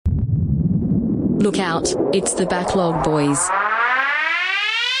Look out, it's the Backlog boys.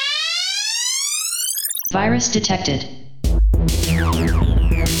 Virus detected.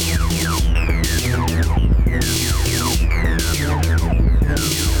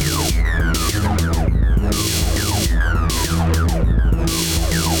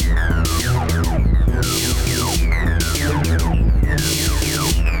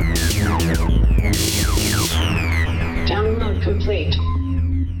 Download complete.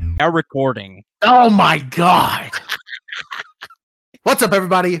 Now recording. Oh my god! What's up,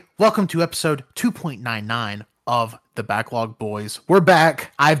 everybody? Welcome to episode 2.99 of the Backlog Boys. We're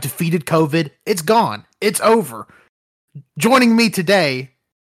back. I've defeated COVID. It's gone. It's over. Joining me today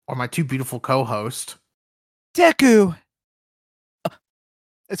are my two beautiful co-hosts. Deku.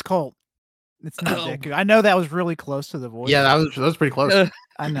 It's cold. It's not Deku. I know that was really close to the voice. Yeah, that was pretty close.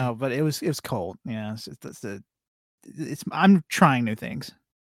 I know, but it was cold. Yeah, I'm trying new things.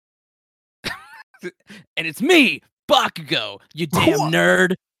 And it's me, Bakugo, you damn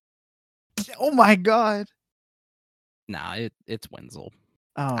nerd. Oh my god. Nah, it's Wenzel.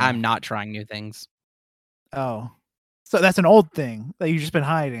 Oh. I'm not trying new things. Oh. So that's an old thing that you've just been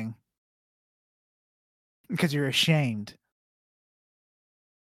hiding. Because you're ashamed.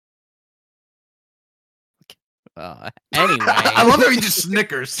 Anyway. I love how he just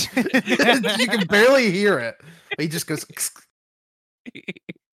snickers. You can barely hear it. He just goes...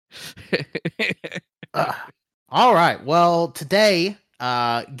 all right. Well, today,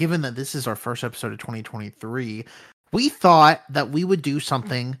 given that this is our first episode of 2023, we thought that we would do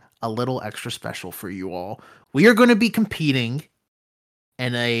something a little extra special for you all. We are going to be competing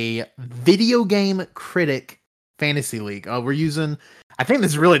in a video game critic fantasy league. We're using, I think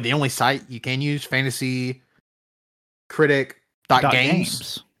this is really the only site you can use,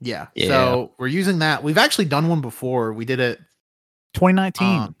 fantasycritic.games. Yeah. So we're using that. We've actually done one before. We did it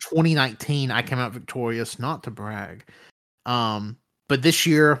 2019. I came out victorious, not to brag. But this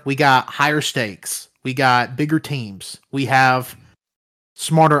year we got higher stakes. We got bigger teams. We have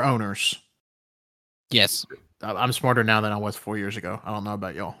smarter owners. Yes. I'm smarter now than I was 4 years ago. I don't know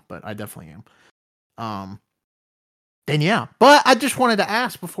about y'all, but I definitely am. Then yeah. But I just wanted to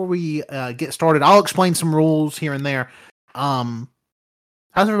ask before we get started. I'll explain some rules here and there. How's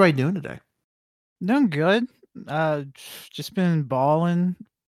everybody doing today? Doing good. Just been balling.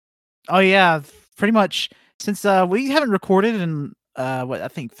 Oh yeah, pretty much since we haven't recorded in I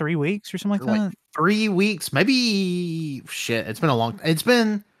think 3 weeks or something like that. 3 weeks, maybe. Shit, it's been a long. It's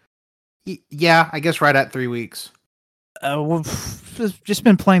been, yeah, I guess right at 3 weeks. We've just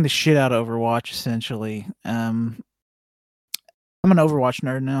been playing the shit out of Overwatch essentially. I'm an Overwatch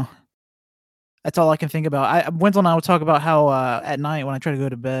nerd now. That's all I can think about. Wenzel and I will talk about how at night when I try to go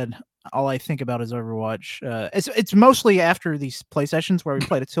to bed, all I think about is Overwatch. It's mostly after these play sessions where we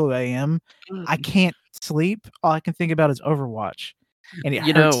play till 2 a.m. I can't sleep. All I can think about is Overwatch, and it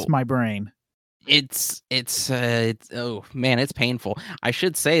hurts my brain. It's oh man, it's painful. I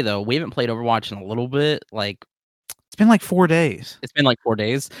should say though, we haven't played Overwatch in a little bit. Like it's been like 4 days. It's been like 4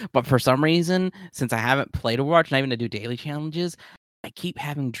 days, but for some reason, since I haven't played Overwatch and I even to do daily challenges, I keep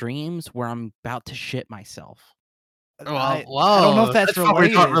having dreams where I'm about to shit myself. I don't know if that's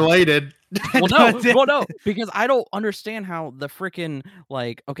related. Not related. Well, no, because I don't understand how the freaking,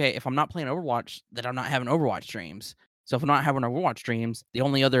 like, okay, if I'm not playing Overwatch, then I'm not having Overwatch streams. So if I'm not having Overwatch streams, the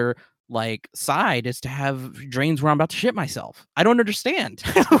only other like side is to have dreams where I'm about to shit myself. I don't understand.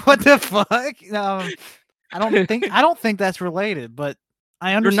 What the fuck? I don't think that's related, but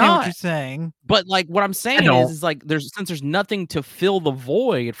I understand what you're saying. But like what I'm saying is like since there's nothing to fill the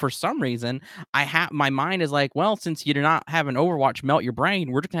void for some reason, my mind is like, well, since you're not having Overwatch melt your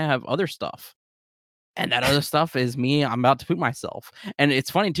brain, we're just gonna have other stuff. And that other stuff is me, I'm about to poop myself. And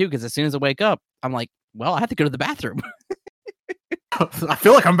it's funny too, because as soon as I wake up, I'm like, well, I have to go to the bathroom. I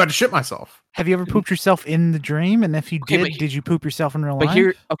feel like I'm about to shit myself. Have you ever pooped yourself in the dream? And if you did you poop yourself in real life? But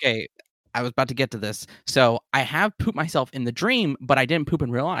here, okay, I was about to get to this. So I have pooped myself in the dream, but I didn't poop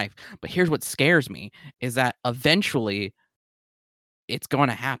in real life. But here's what scares me is that eventually it's going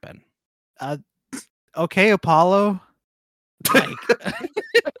to happen. Okay, Apollo.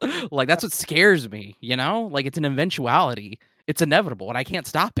 Like that's what scares me, you know? Like it's an eventuality. It's inevitable and I can't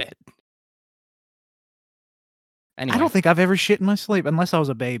stop it. Anyway. I don't think I've ever shit in my sleep unless I was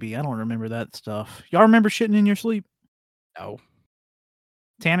a baby. I don't remember that stuff. Y'all remember shitting in your sleep? No.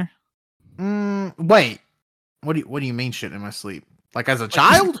 Tanner? Wait. What do you mean shit in my sleep? Like as a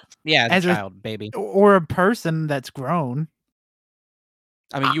child? Yeah, as a child, baby. Or a person that's grown.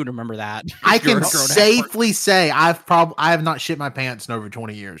 I mean, you would remember that. I can safely say I have not shit my pants in over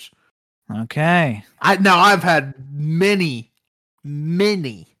 20 years. Okay. I've had many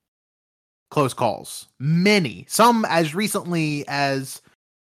close calls. Many. Some as recently as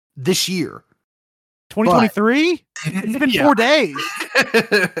this year. 2023? It's been 4 days.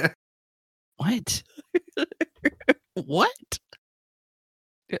 What? What?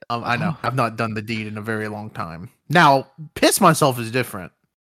 I know. I've not done the deed in a very long time. Now, piss myself is different.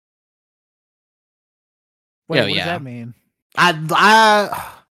 Wait, what does that mean? I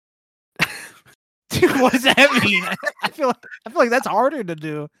Dude, what does that mean? I feel like that's harder to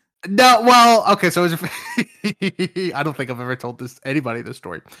do. No, well, okay, so I don't think I've ever told anybody this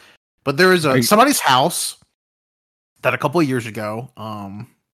story. But there is somebody's house that a couple of years ago,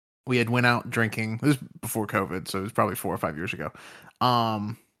 we had went out drinking. It was before COVID, so it was probably 4 or 5 years ago.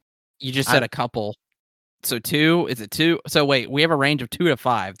 You just said a couple. So 2? Is it 2? So wait, we have a range of 2 to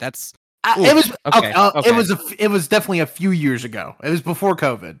 5. That's it was okay. It was definitely a few years ago. It was before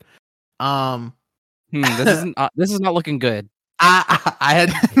COVID. This is not looking good. I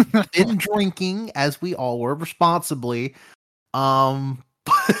had been drinking, as we all were, responsibly. But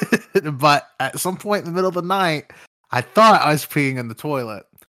at some point in the middle of the night, I thought I was peeing in the toilet,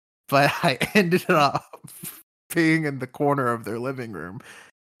 but I ended up peeing in the corner of their living room.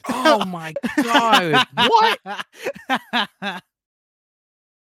 Oh my god! What?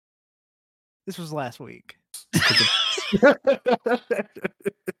 This was last week.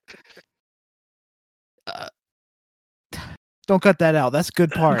 Don't cut that out. That's a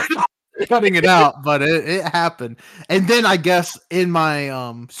good part. Cutting it out, but it happened. And then I guess in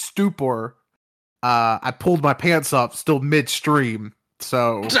my stupor, I pulled my pants up still midstream.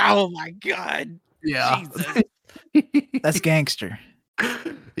 So oh my god. Yeah. That's gangster.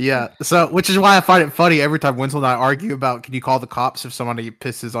 Yeah. So which is why I find it funny every time Winslow and I argue about can you call the cops if somebody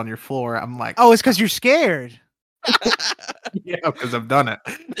pisses on your floor? I'm like, oh, it's because you're scared. Yeah, because I've done it.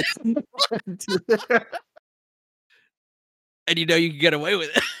 And you know you can get away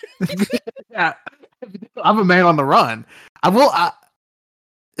with it. Yeah. I'm a man on the run. I will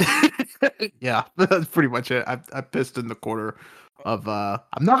yeah, that's pretty much it. I pissed in the corner of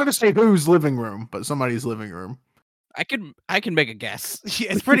I'm not gonna say whose living room, but somebody's living room. I can make a guess.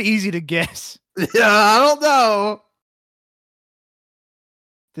 Yeah, it's pretty easy to guess. Yeah, I don't know.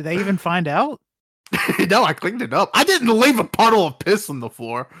 Did they even find out? No, I cleaned it up. I didn't leave a puddle of piss on the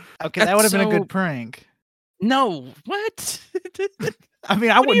floor. Okay, that would have been a good prank. No, what? I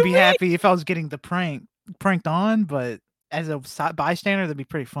mean, I wouldn't be happy if I was getting the pranked on, but as a bystander, that'd be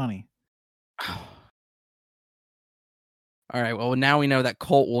pretty funny. All right, well, now we know that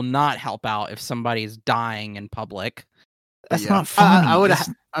Colt will not help out if somebody is dying in public. That's not funny.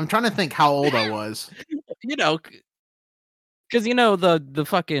 I'm trying to think how old I was. You know, because you know the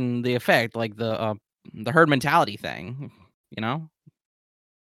fucking the effect, like the herd mentality thing. You know.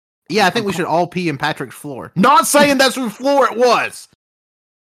 Yeah, I think we should all pee in Patrick's floor. Not saying that's whose floor it was.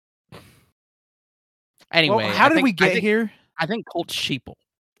 Anyway, well, how did we get here? I think Colt's sheeple.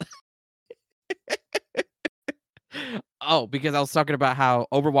 Oh, because I was talking about how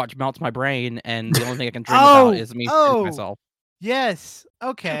Overwatch melts my brain, and the only thing I can dream about is me shitting myself. Yes.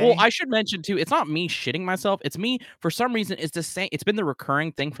 Okay. Well, I should mention too, it's not me shitting myself. It's me, for some reason, it's the same. It's been the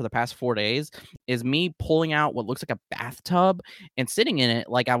recurring thing for the past 4 days. Is me pulling out what looks like a bathtub and sitting in it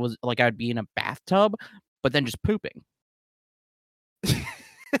like I'd be in a bathtub, but then just pooping.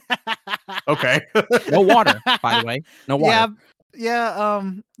 Okay. No water, by the way. No water. Yeah.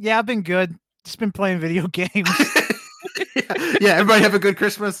 I've been good. Just been playing video games. Yeah. Everybody have a good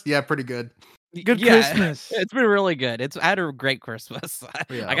Christmas. Yeah, pretty good. Good Christmas. It's been really good. I had a great Christmas.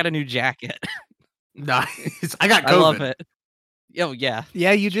 Yeah. I got a new jacket. Nice. I got COVID. I love it. Oh yeah.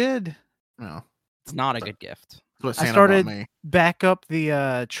 Yeah, you did. No. It's not a good gift. I started back up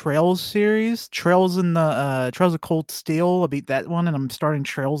the Trails series. Trails in the Trails of Cold Steel. I beat that one, and I'm starting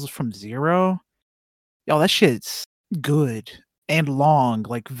Trails from Zero. Yo, that shit's good and long,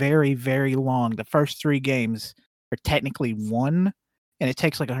 like very, very long. The first 3 games are technically one, and it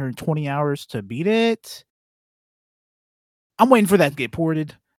takes like 120 hours to beat it. I'm waiting for that to get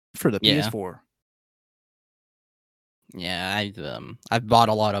ported for the PS4. Yeah, I've bought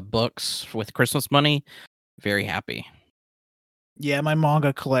a lot of books with Christmas money. Very happy. Yeah, my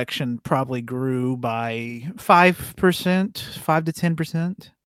manga collection probably grew by 5%, 5 to 10%.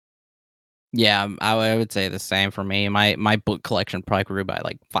 Yeah, I would say the same for me. My book collection probably grew by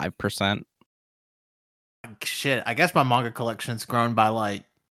like 5%. Shit, I guess my manga collection's grown by like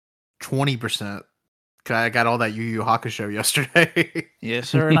 20%. I got all that Yu Yu Hakusho yesterday. Yes,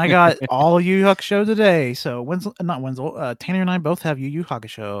 sir, and I got all Yu Yu Hakusho today. So Tanner and I both have Yu Yu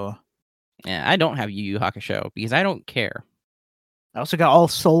Hakusho. Yeah, I don't have Yu Yu Hakusho because I don't care. I also got all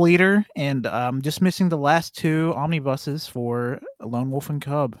Soul Eater, and just missing the last 2 omnibuses for Lone Wolf and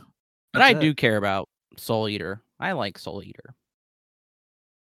Cub. But I do care about Soul Eater. I like Soul Eater.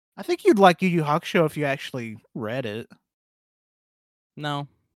 I think you'd like Yu Yu Hakusho if you actually read it. No.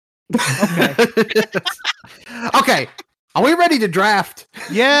 Okay. Okay. Are we ready to draft?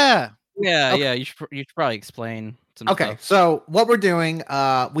 Yeah. Yeah, Okay. yeah. You should probably explain some Okay, stuff. so what we're doing,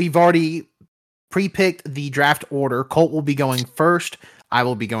 we've already pre-picked the draft order. Colt will be going first. I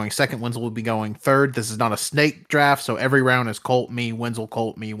will be going second. Wenzel will be going third. This is not a snake draft, so every round is Colt, me, Wenzel,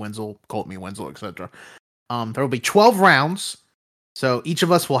 Colt, me, Wenzel, Colt, me, Wenzel, etc. There will be 12 rounds, so each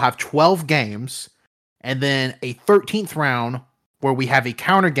of us will have 12 games, and then a 13th round where we have a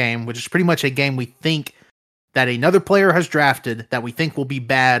counter game, which is pretty much a game we think that another player has drafted that we think will be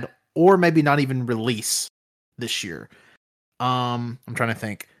bad or maybe not even release this year. I'm trying to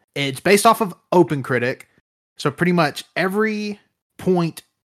think. It's based off of OpenCritic, so pretty much every point,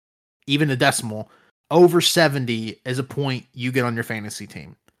 even a decimal, over 70 is a point you get on your fantasy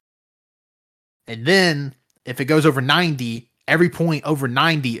team. And then if it goes over 90, every point over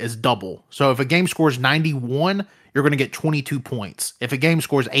 90 is double. So if a game scores 91, you're going to get 22 points. If a game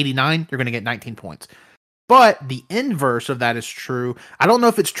scores 89, you're going to get 19 points. But the inverse of that is true. I don't know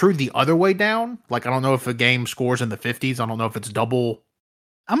if it's true the other way down. Like, I don't know if a game scores in the 50s. I don't know if it's double.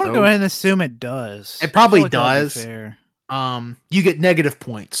 I'm going to go ahead and assume it does. It probably like does. Fair. You get negative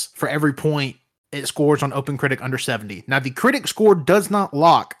points for every point it scores on OpenCritic under 70. Now, the critic score does not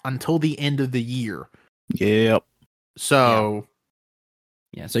lock until the end of the year. Yep. So...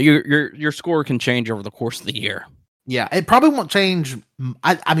 Yeah, so your score can change over the course of the year. Yeah, it probably won't change.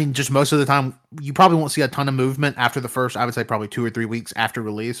 I mean, just most of the time, you probably won't see a ton of movement after the first, I would say probably 2 or 3 weeks after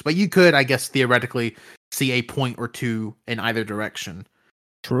release. But you could, I guess, theoretically see a point or two in either direction.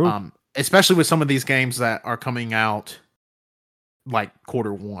 True. Especially with some of these games that are coming out like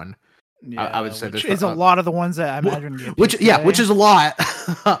quarter 1. Yeah, I would say which there's is a lot of the ones that I imagine. Which is a lot.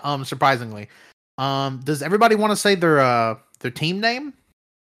 Surprisingly. Does everybody want to say their team name?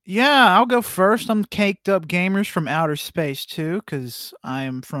 Yeah, I'll go first. I'm Caked Up Gamers from Outer Space 2 because I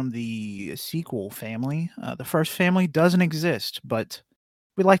am from the sequel family. The first family doesn't exist, but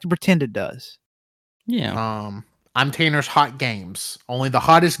we like to pretend it does. Yeah. I'm Tanner's Hot Games. Only the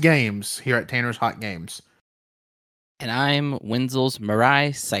hottest games here at Tanner's Hot Games. And I'm Wenzel's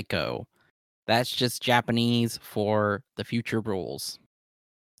Mirai Psycho. That's just Japanese for the future rules.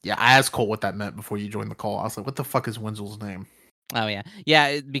 Yeah, I asked Cole what that meant before you joined the call. I was like, what the fuck is Wenzel's name? Oh, yeah.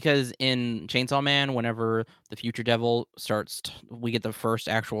 Yeah, because in Chainsaw Man, whenever the future devil starts, we get the first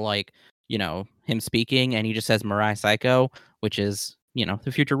actual, him speaking, and he just says Mirai Psycho, which is,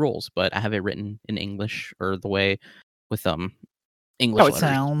 the future rules. But I have it written in English, or the way with English letters. It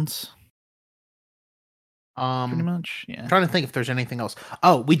sounds. Pretty much, yeah. I'm trying to think if there's anything else.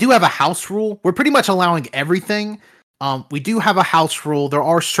 Oh, we do have a house rule. We're pretty much allowing everything. We do have a house rule. There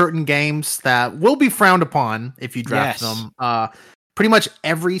are certain games that will be frowned upon if you draft them. Pretty much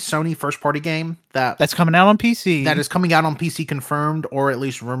every Sony first-party game that's coming out on PC. That is coming out on PC confirmed, or at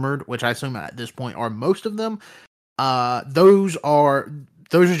least rumored, which I assume at this point are most of them. Those are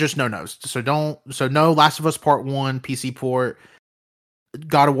just no-nos. So no Last of Us Part 1 PC port,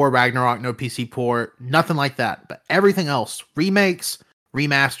 God of War Ragnarok, no PC port, nothing like that. But everything else, remakes,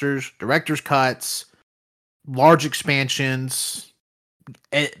 remasters, director's cuts, large expansions,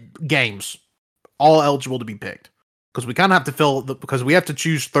 games, all eligible to be picked. Because we kind of have to because we have to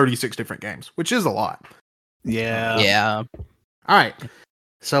choose 36 different games, which is a lot. Yeah. Yeah. All right.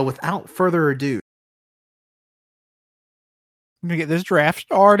 So without further ado, I'm going to get this draft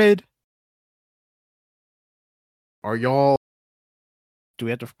started. Are y'all... Do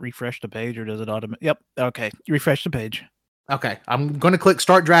we have to refresh the page, or does it automatically? Yep. Okay. You refresh the page. Okay. I'm going to click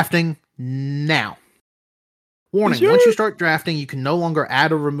start drafting now. Warning, once you start drafting, you can no longer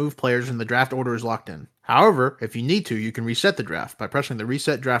add or remove players and the draft order is locked in. However, if you need to, you can reset the draft by pressing the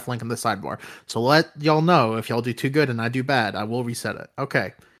reset draft link in the sidebar. So let y'all know if y'all do too good and I do bad, I will reset it.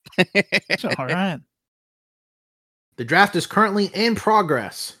 Okay. All right. The draft is currently in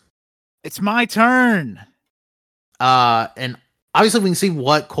progress. It's my turn. And obviously we can see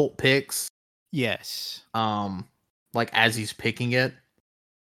what Colt picks. Yes. As he's picking it.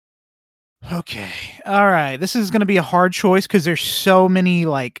 Okay. All right. This is going to be a hard choice because there's so many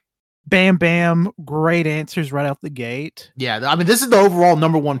bam, great answers right out the gate. Yeah. I mean, this is the overall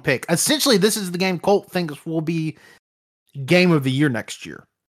number 1 pick. Essentially, this is the game Colt thinks will be game of the year next year.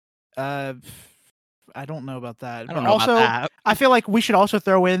 I don't know about that. I don't know about that. I feel like we should also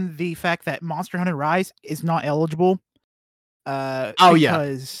throw in the fact that Monster Hunter Rise is not eligible.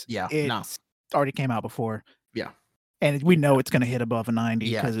 Because it already came out before. Yeah. And we know it's going to hit above a 90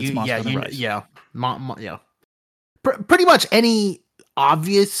 because it's Monster Hunter Rise. Yeah. Pretty much any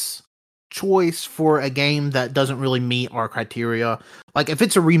obvious choice for a game that doesn't really meet our criteria. Like if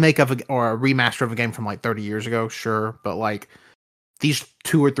it's a remake or a remaster of a game from like 30 years ago, sure, but like these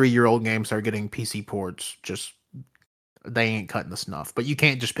 2 or 3 year old games that are getting PC ports, just they ain't cutting the snuff. But you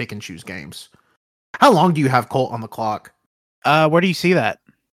can't just pick and choose games. How long do you have Colt on the clock? Where do you see that?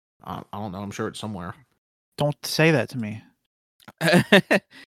 I don't know. I'm sure it's somewhere. Don't say that to me. I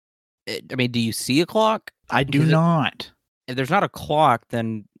mean, do you see a clock? I do not. If there's not a clock,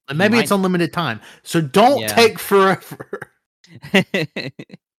 then Maybe it's unlimited time. So don't take forever. Because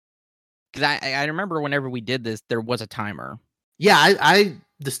I remember whenever we did this, there was a timer. Yeah, I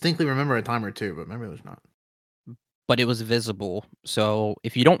distinctly remember a timer too, but maybe it was not. But it was visible. So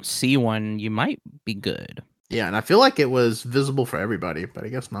if you don't see one, you might be good. Yeah, and I feel like it was visible for everybody, but I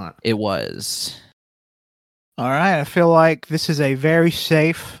guess not. It was. All right, I feel like this is a very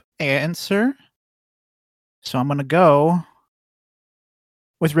safe answer. So I'm going to go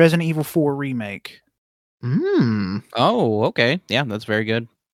with Resident Evil 4 Remake. Oh, okay. Yeah, that's very good.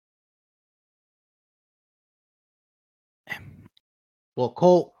 Well,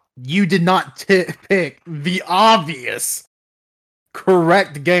 Colt, you did not pick the obvious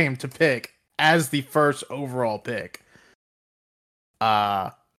correct game to pick as the first overall pick.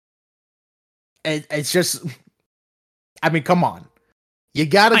 It's just, I mean, come on. You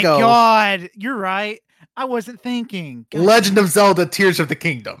gotta go. God, you're right. I wasn't thinking. God. Legend of Zelda Tears of the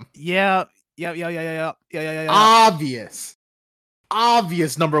Kingdom. Yeah.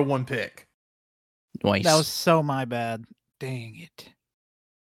 Obvious number 1 pick. Nice. That was so my bad. Dang it.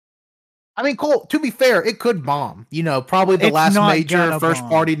 I mean, Cole, to be fair, it could bomb. You know, probably the last major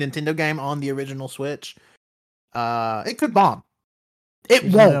first-party Nintendo game on the original Switch. It could bomb. It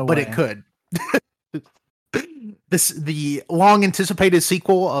won't, but it could. The long-anticipated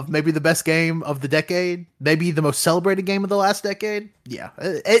sequel of maybe the best game of the decade, maybe the most celebrated game of the last decade. Yeah,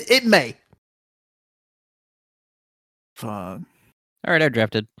 it may. Fuck. All right, I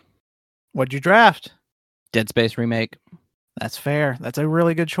drafted What'd you draft? Dead Space Remake. That's fair. That's a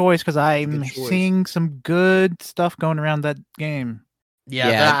really good choice because I'm seeing some good stuff going around that game.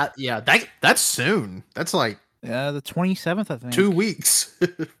 That's soon. That's like the 27th, I think. 2 weeks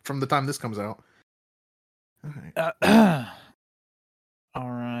from the time this comes out. All right. All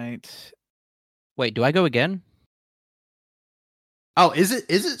right. Wait, do I go again? Oh, is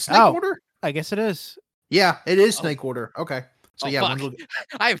it snake order? I guess it is. Yeah, it is snake order. Okay. So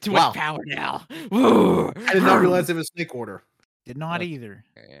I have too much power now. I did not realize it was snake order. Did not either.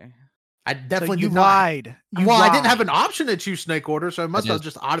 I definitely you did not. lied. I didn't have an option to choose snake order, so it must have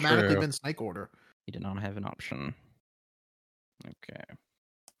just automatically been snake order. You did not have an option. Okay.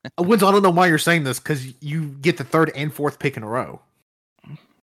 Winslow, I don't know why you're saying this, because you get the 3rd and 4th pick in a row.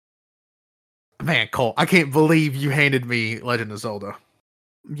 Man, Cole, I can't believe you handed me Legend of Zelda.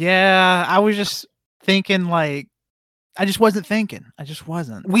 Yeah, I was just thinking I just wasn't thinking.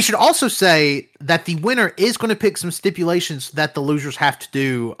 We should also say that the winner is going to pick some stipulations that the losers have to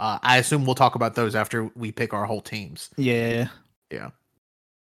do. I assume we'll talk about those after we pick our whole teams. Yeah.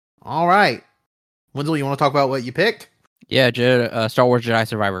 All right. Winslow, you want to talk about what you picked? Yeah, Star Wars Jedi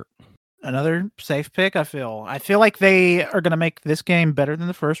Survivor. Another safe pick, I feel. I feel like they are going to make this game better than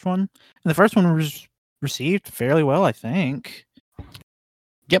the first one. And the first one was received fairly well, I think.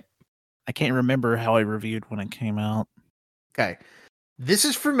 Yep. I can't remember how I reviewed when it came out. Okay. This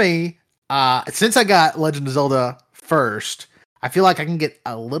is for me. Since I got Legend of Zelda first, I feel like I can get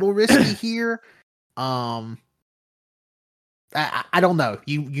a little risky here. I don't know.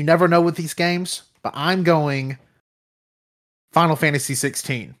 You never know with these games, but I'm going Final Fantasy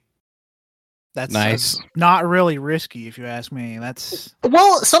 16. That's nice. Not really risky, if you ask me.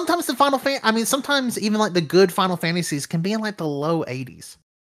 Sometimes sometimes even like the good Final Fantasies can be in like the low 80s.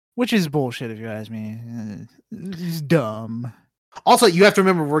 Which is bullshit, if you ask me. It's dumb. Also, you have to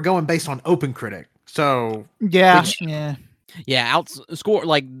remember we're going based on OpenCritic, so yeah. Score,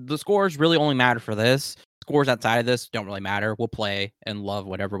 like the scores really only matter for this. Scores outside of this don't really matter. We'll play and love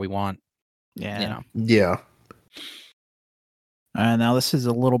whatever we want. Yeah. Yeah. All right, now this is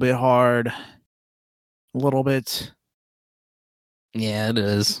a little bit hard. A little bit. Yeah, it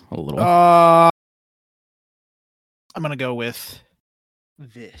is a little. I'm gonna go with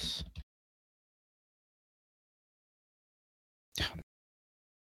this.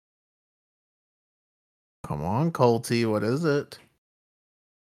 Come on, Colty, what is it?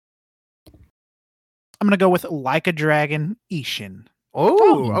 I'm gonna go with Like a Dragon Ishin.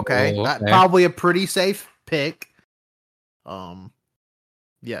 Oh, okay. That's probably a pretty safe pick.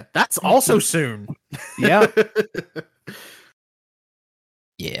 Yeah, that's also soon. Yeah.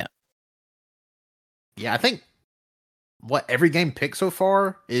 Yeah. Yeah, I think what every game picked so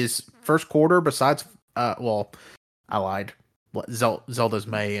far is first quarter. Besides, well, I lied. What Zelda's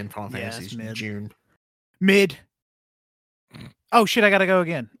May and Final Yeah, Fantasy's it's mid. June. Mid. Oh shit! I gotta go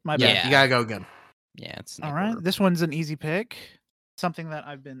again. My bad. Yeah, you gotta go again. Yeah, it's All right. This one's an easy pick. Something that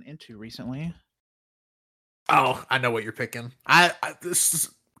I've been into recently. Oh, I know what you're picking. I this is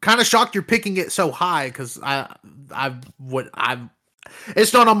kind of shocked you're picking it so high because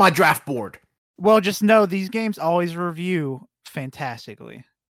it's not on my draft board. Well, just know these games always review fantastically.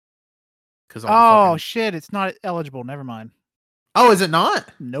 Because shit! It's not eligible. Never mind. oh, is it not?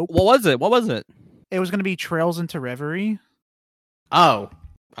 Nope. What was it? What was it? It was gonna be Trails into Reverie. Oh,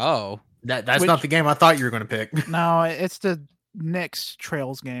 that's not the game I thought you were going to pick. No, it's the next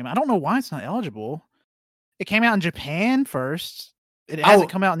Trails game. I don't know why it's not eligible. It came out in Japan first. It hasn't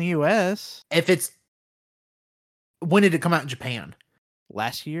come out in the US. When did it come out in Japan?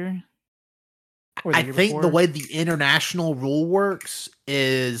 Last year? I think the way the international rule works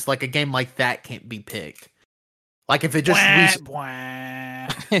is like a game like that can't be picked. Like if it just that's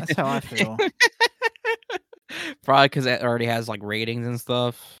how I feel. Probably because it already has like ratings and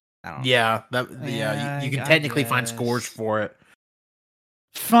stuff. I don't know. Yeah, you can technically find scores for it.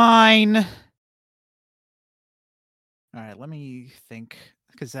 Fine. All right, let me think,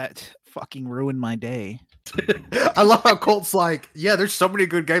 because that fucking ruined my day. I love how Colt's like, yeah, there's so many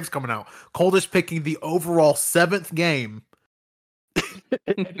good games coming out. Colt is picking the overall 7th game.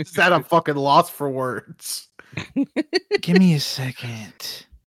 Is that a fucking loss for words? Give me a second.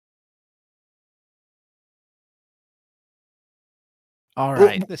 All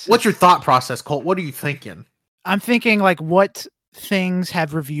right. What's your thought process, Colt? What are you thinking? I'm thinking like what things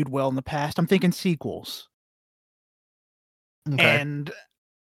have reviewed well in the past. I'm thinking sequels. Okay. And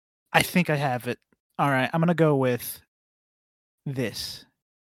I think I have it. All right. I'm going to go with this.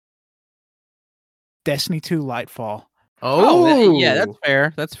 Destiny 2 Lightfall. Yeah, that's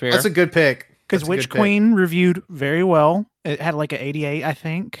fair. That's fair. That's a good pick. Because Witch Queen reviewed very well. It had like an 88, I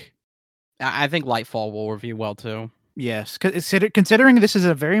think. I think Lightfall will review well too. Yes, considering this is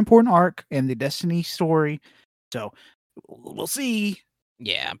a very important arc in the Destiny story, so we'll see.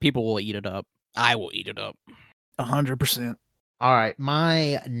 Yeah, people will eat it up. I will eat it up. 100%. All right,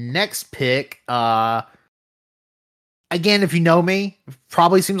 my next pick. Again, if you know me,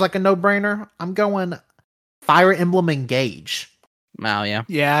 probably seems like a no-brainer. I'm going Fire Emblem Engage. Oh yeah.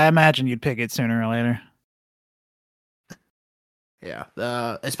 Yeah, I imagine you'd pick it sooner or later. Yeah,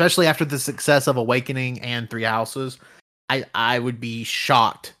 especially after the success of Awakening and Three Houses, I would be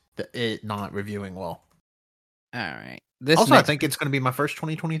shocked that it not reviewing well. All right. I think it's going to be my first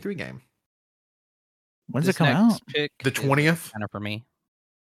 2023 game. When's it come out? Pick the 20th. Kind of for me.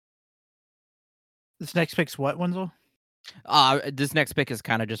 This next pick's what, Wenzel? This next pick is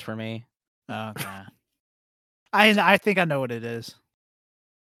kind of just for me. Okay. I think I know what it is.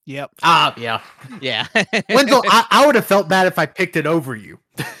 Yep. Yeah. Yeah. Wendell, I would have felt bad if I picked it over you.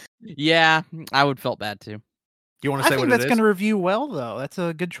 Yeah, I would felt bad too. You want to say I what think it that's is? going to review well, though. That's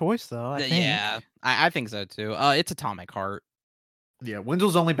a good choice, though. I think. Yeah, I think so too. It's Atomic Heart. Yeah,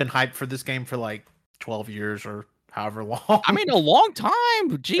 Wendell's only been hyped for this game for like 12 years or however long. I mean, a long time.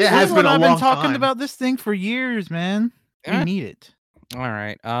 Jeez, It has been a I've long been talking time. about this thing for years, man. We need it. All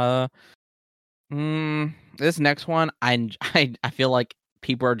right. This next one, I feel like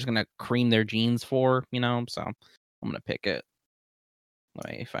people are just gonna cream their jeans for, so I'm gonna pick it.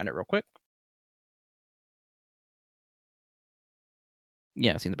 Let me find it real quick.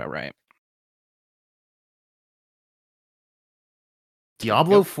 Yeah, seems about right.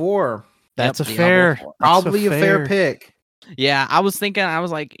 Diablo 4. That's Yep, a fair, probably a fair pick. Yeah, I was thinking, I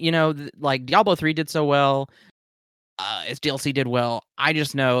was like, like Diablo 3 did so well. Its DLC did well. I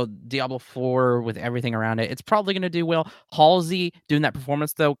just know Diablo 4 with everything around it, it's probably going to do well. Halsey doing that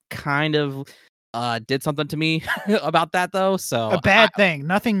performance, though, kind of did something to me about that, though. So a bad thing.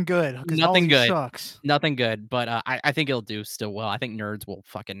 Nothing good. Nothing good. Sucks. Nothing good. But I think it'll do still well. I think nerds will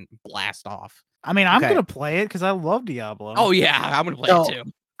fucking blast off. I mean, I'm going to play it because I love Diablo. Oh, yeah. I'm going to play it,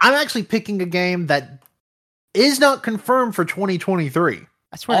 too. I'm actually picking a game that is not confirmed for 2023.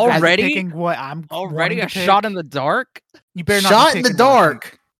 I swear already picking what I'm already a shot in the dark. You better not shot in the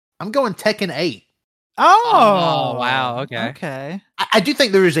dark. I'm going Tekken 8. Oh wow. Okay. Okay. I do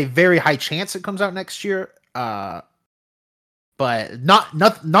think there is a very high chance it comes out next year. But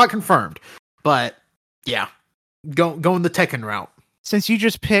not confirmed. But yeah, going the Tekken route. Since you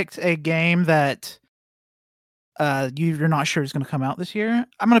just picked a game that you're not sure is going to come out this year,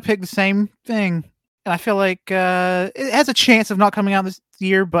 I'm going to pick the same thing. And I feel like it has a chance of not coming out this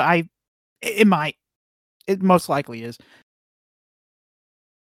year, but it might. It most likely is.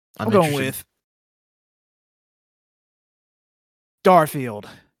 I'm going with Starfield.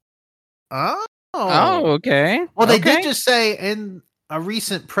 Oh. Okay. Well, they Okay. did just say in a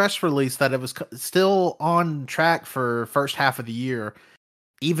recent press release that it was still on track for first half of the year,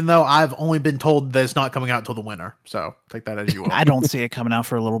 even though I've only been told that it's not coming out until the winter. So take that as you will. I don't see it coming out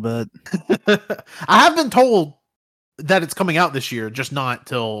for a little bit. I have been told that it's coming out this year, just not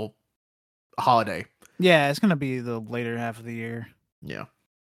till holiday. Yeah, it's gonna be the later half of the year. Yeah.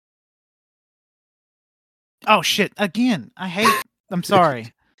 Oh shit! Again, I'm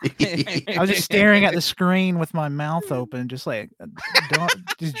sorry. I was just staring at the screen with my mouth open, just like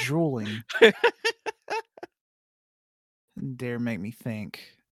just drooling. Dare make me think.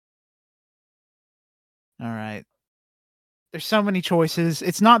 All right. There's so many choices.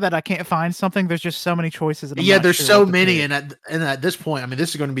 It's not that I can't find something. There's just so many choices. Yeah, there's so many, and at this point, I mean,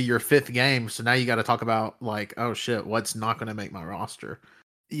 this is going to be your 5th game, so now you got to talk about like, oh shit, what's not going to make my roster?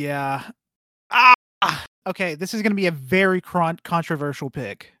 Yeah. Okay, this is going to be a very controversial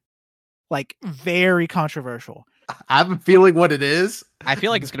pick. Like very controversial. I have a feeling what it is. I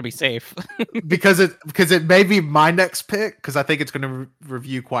feel like it's gonna be safe because it may be my next pick because I think it's going to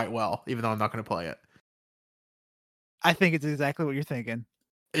review quite well, even though I'm not going to play it. I think it's exactly what you're thinking.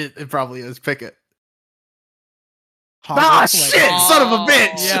 It probably is. Pick it. Hogwarts shit! Son of a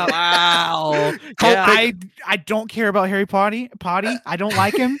bitch! Yeah, wow. Yeah, I don't care about Harry Potter. I don't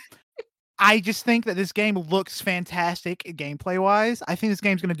like him. I just think that this game looks fantastic gameplay wise. I think this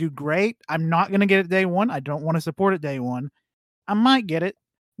game's going to do great. I'm not going to get it day one. I don't want to support it day one. I might get it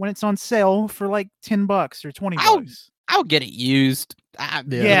when it's on sale for like $10 or $20. I'll get it used.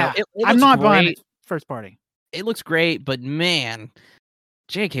 Yeah, it I'm not great. buying it first party. It looks great, but man,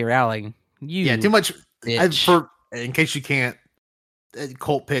 J.K. Rowling, too much. Bitch. In case you can't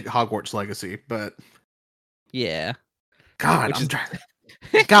cult pick Hogwarts Legacy, but yeah, God,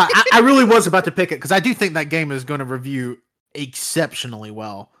 God, I really was about to pick it because I do think that game is going to review exceptionally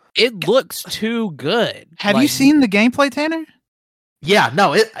well. It looks too good. Have you seen the gameplay, Tanner? Yeah,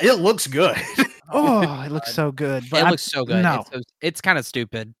 no, it looks good. Oh, it looks so good. But it looks so good. No, it's kind of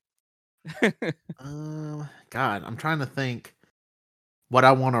stupid. God, I'm trying to think what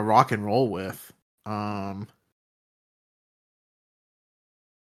I want to rock and roll with.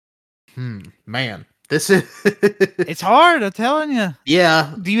 Man, this is it's hard. I'm telling you.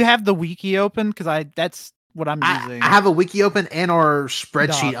 Yeah. Do you have the wiki open? Because that's what I'm using. I have a wiki open and our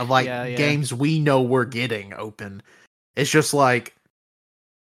spreadsheet of like yeah. games we know we're getting open. It's just like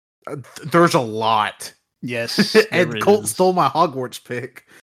there's a lot. Yes, and Colt stole my Hogwarts pick.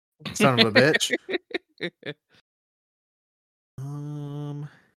 Son of a bitch.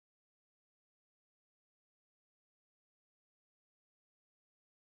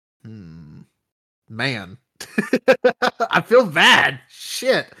 Man. I feel bad.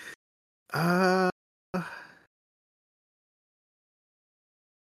 Shit. Don't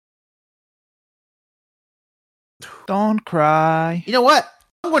cry. You know what?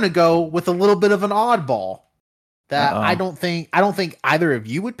 I'm going to go with a little bit of an oddball that I don't think either of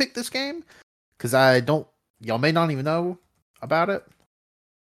you would pick this game because y'all may not even know about it.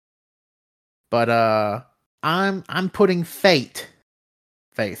 But I'm putting Faith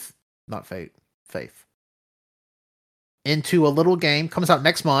into a little game. Comes out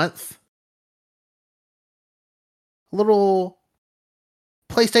next month. A little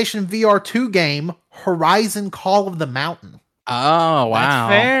PlayStation VR 2 game, Horizon Call of the Mountain. Oh, wow.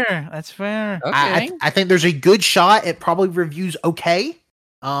 That's fair. Okay. I think there's a good shot. It probably reviews okay.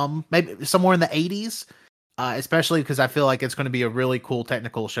 Maybe somewhere in the 80s. Especially because I feel like it's going to be a really cool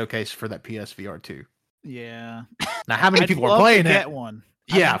technical showcase for that PSVR 2. Yeah. Now, how many people are playing it? Get one.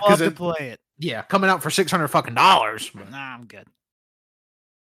 Yeah, I'd love to play it. Yeah, coming out for $600 fucking dollars. Nah, I'm good.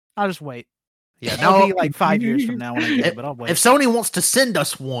 I'll just wait. Yeah, it'll be like 5 years from now when I get it, but I'll wait. If Sony wants to send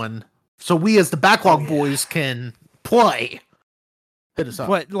us one, so we as the Backlog boys can play, hit us up.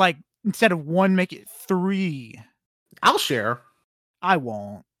 But like instead of one, make it 3. I'll share. I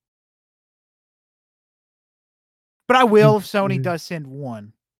won't. But I will if Sony does send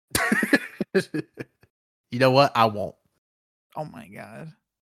one. You know what? I won't. Oh my god.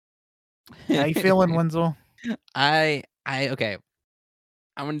 How you feeling, Wenzel? Okay.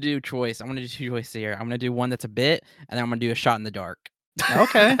 I'm gonna do choice. I'm gonna do 2 choices here. I'm gonna do one that's a bit, and then I'm gonna do a shot in the dark.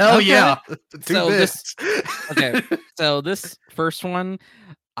 Okay. Hell yeah. 2 bits. So this first one,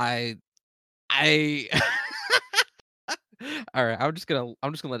 I all right. I'm just gonna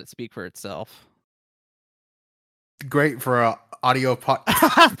let it speak for itself. Great for a audio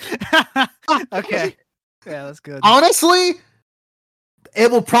Okay. Yeah, that's good. Honestly, it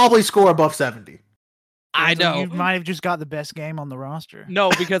will probably score above 70. I know. You might have just got the best game on the roster. No,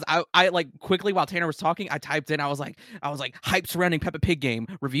 because I like quickly while Tanner was talking, I typed in, I was like, hype surrounding Peppa Pig game.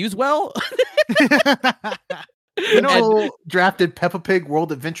 Reviews well? Drafted Peppa Pig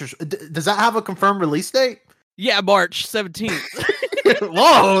World Adventures. Does that have a confirmed release date? Yeah, March 17th.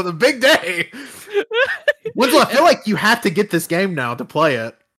 Whoa, the big day. Winslow, I feel like you have to get this game now to play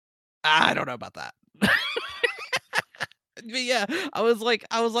it. I don't know about that. But yeah, I was like,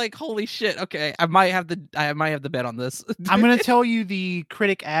 holy shit. Okay, I might have the bet on this. I'm gonna tell you the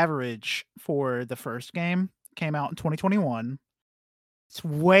critic average for the first game came out in 2021. It's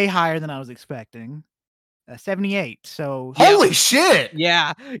way higher than I was expecting. 78. So holy shit.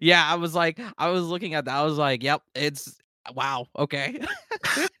 Yeah. I was looking at that. I was like, yep, it's wow. Okay.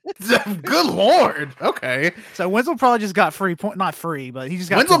 Good lord. Okay. So Winslow probably just got free point, not free, but he just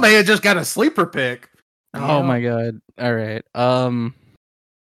got. Winslow may have just got a sleeper pick. Oh my god. All right.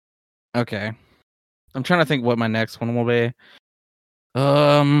 Okay. I'm trying to think what my next one will be.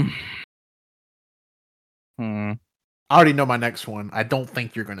 I already know my next one. I don't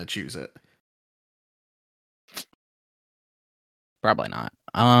think you're gonna choose it. Probably not.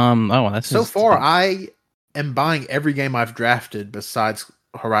 That's so far. I am buying every game I've drafted besides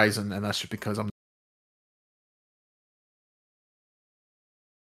Horizon, and that's just because I'm.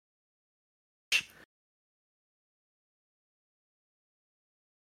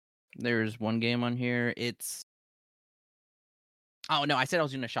 There's one game on here. It's. Oh no! I said I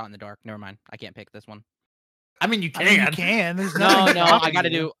was doing a shot in the dark. Never mind. I can't pick this one. I mean, you can. You can. There's No. I got to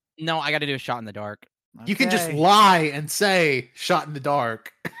do. do a shot in the dark. You can just lie and say "shot in the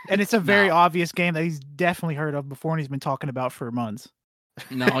dark," and it's a very obvious game that he's definitely heard of before, and he's been talking about for months.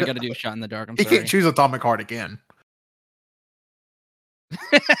 No, I got to do a shot in the dark. I'm sorry. You can't choose Atomic Heart again.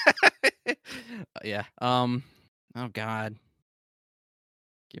 Yeah. Oh God.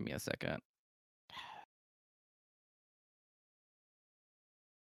 Give me a second.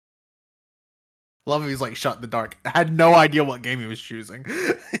 Love he's like shot in the dark. I had no idea what game he was choosing.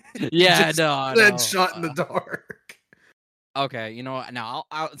 Yeah, no. Shot in the dark. Okay, you know what? Now,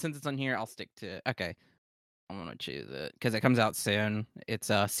 I'll since it's on here, I'll stick to. Okay, I'm gonna choose it because it comes out soon. It's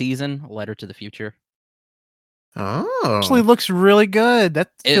a Season, a Letter to the Future. Oh, actually looks really good.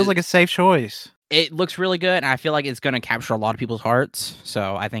 That feels like a safe choice. It looks really good, and I feel like it's gonna capture a lot of people's hearts.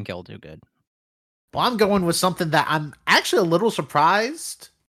 So I think it'll do good. Well, I'm going with something that I'm actually a little surprised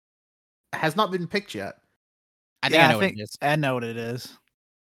has not been picked yet. I know what it is. I know what it is.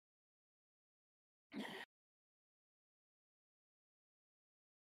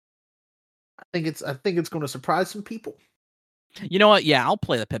 I think it's going to surprise some people. You know what? Yeah, I'll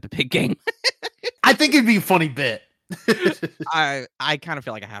play the Peppa Pig game. I think it'd be a funny bit. I kind of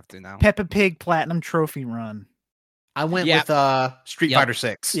feel like I have to now. Peppa Pig Platinum Trophy Run. I went with Street Fighter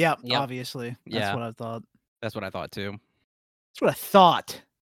 6. Yep, obviously. That's what I thought. That's what I thought too. That's what I thought.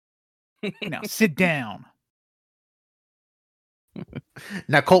 Now sit down.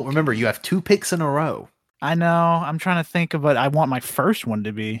 Now, Colt, remember, you have 2 picks in a row. I know. I'm trying to think of what I want my first one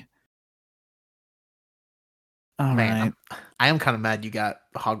to be. All right. I am kind of mad you got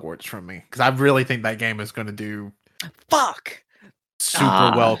Hogwarts from me because I really think that game is going to do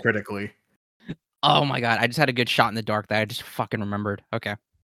super well critically. Oh my god! I just had a good shot in the dark that I just fucking remembered. Okay.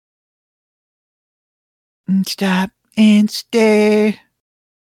 Stop and stay.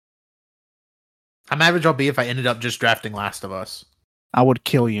 How mad would y'all be if I ended up just drafting Last of Us? I would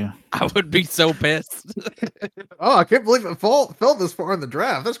kill you. I would be so pissed. Oh, I can't believe it fell this far in the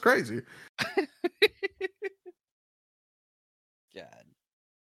draft. That's crazy. God.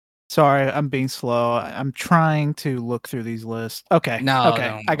 Sorry, I'm being slow. I'm trying to look through these lists. Okay.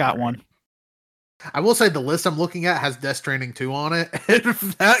 Okay. I got one. I will say the list I'm looking at has Death Stranding 2 on it.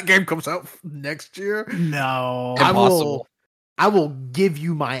 If that game comes out next year, no. I will give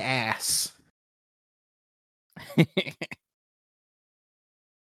you my ass.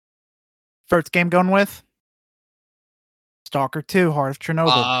 First game going with Stalker 2, Heart of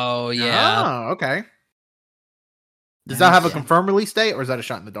Chernobyl. Oh, yeah. Oh, okay. Does that have a confirmed release date, or is that a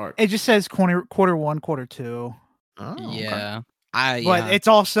shot in the dark? It just says quarter 1, quarter 2. Oh, yeah. Okay. But it's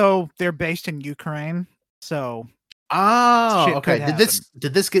also, they're based in Ukraine, so. Oh, okay.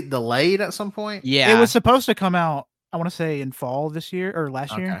 Did this get delayed at some point? Yeah. It was supposed to come out, I want to say, in fall this year, or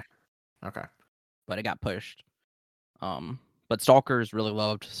last year. Okay. But it got pushed. But Stalker is really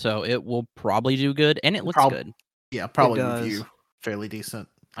loved, so it will probably do good, and it looks good. Yeah, probably review fairly decent.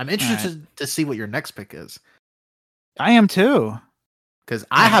 I'm interested to see what your next pick is. I am too. Because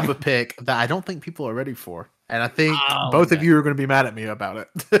I have a pick that I don't think people are ready for. And I think both of you are going to be mad at me about it.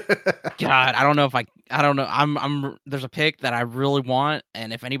 God, I don't know if I don't know. I'm. There's a pick that I really want,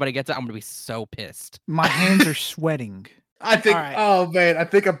 and if anybody gets it, I'm gonna be so pissed. My hands are sweating. I think. All right. Oh man, I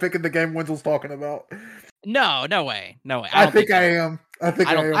think I'm picking the game Wenzel's talking about. No way. I think I am. I think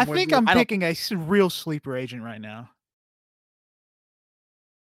I am. I think Wenzel. I'm picking a real sleeper agent right now.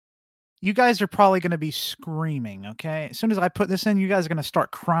 You guys are probably going to be screaming, okay? As soon as I put this in, you guys are going to start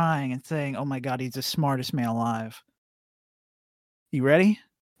crying and saying, "Oh my god, he's the smartest man alive." You ready?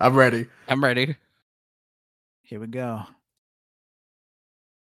 I'm ready. I'm ready. Here we go.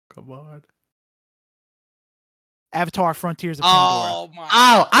 Come on. Avatar: Frontiers of Pandora. Oh my!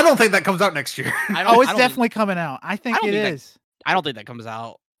 Oh, I don't think that comes out next year. It's definitely coming out. I think it is. I don't think that comes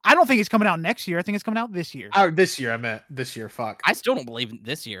out. I don't think it's coming out next year. I think it's coming out this year. Oh, this year. I meant this year. Fuck. I still don't believe in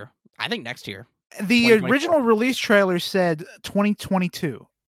this year. I think next year. The original release trailer said 2022.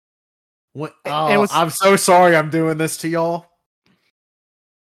 What? Oh, I'm so sorry I'm doing this to y'all.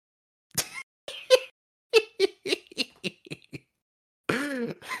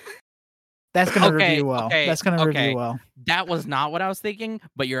 That's going to review well. Okay, That's going to review well. That was not what I was thinking,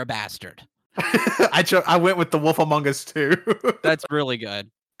 but you're a bastard. I went with The Wolf Among Us 2. That's really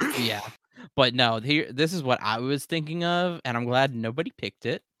good. Yeah. But no, this is what I was thinking of, and I'm glad nobody picked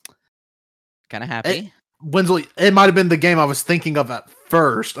it. Kind of happy. Wenzel, it might have been the game I was thinking of at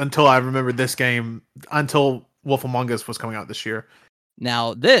first until I remembered this game, until Wolf Among Us was coming out this year.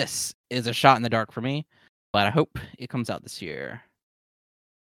 Now, this is a shot in the dark for me, but I hope it comes out this year.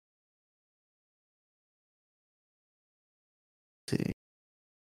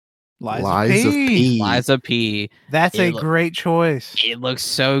 Liza P. Liza P. That's a great choice. It looks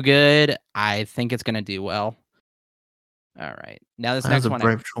so good. I think it's going to do well. All right. Now this next one. That's a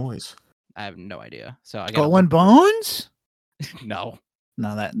brave choice. I have no idea. So I got Skull and Bones? No.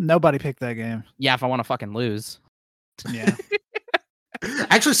 No, nobody picked that game. Yeah, if I want to fucking lose. Yeah.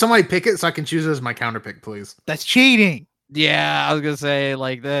 Actually, somebody pick it so I can choose it as my counter pick, please. That's cheating. Yeah, I was gonna say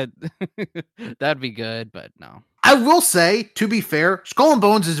like that. That'd be good, but no. I will say, to be fair, Skull and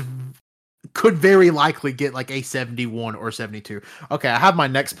Bones could very likely get like a 71 or 72. Okay, I have my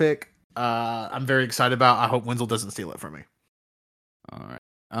next pick. I'm very excited about. I hope Wenzel doesn't steal it from me. All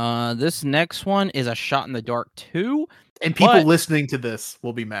right. This next one is a shot in the dark too. And people listening to this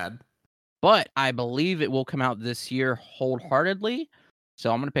will be mad. But I believe it will come out this year wholeheartedly.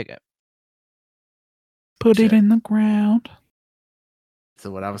 So I'm going to pick it. Put it in the ground.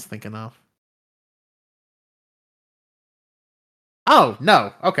 So what I was thinking of. Oh,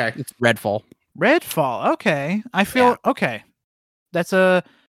 no. Okay. It's Redfall. Redfall. Okay. I feel okay. That's a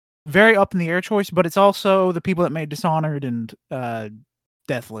very up in the air choice, but it's also the people that made Dishonored and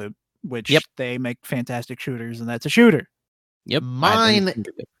Deathloop, which they make fantastic shooters, and that's a shooter. Yep. Mine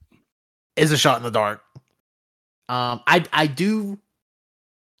is a shot in the dark. I do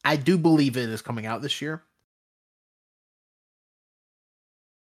believe it is coming out this year.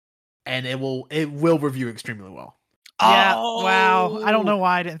 And it will review extremely well. Yeah. Oh, wow. I don't know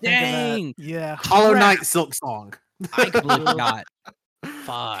why I didn't think of that. Yeah. Hollow Knight Silk Song. I completely forgot.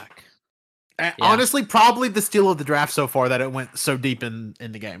 Fuck. Honestly, probably the steal of the draft so far that it went so deep in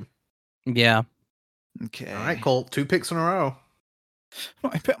the game. Yeah. Okay. All right, Colt. 2 picks in a row.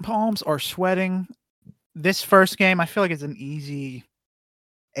 My palms are sweating. This first game, I feel like it's an easy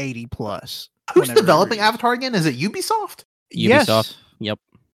 80 plus. Who's developing Avatar again? Is it Ubisoft? Yes. Ubisoft. Yep.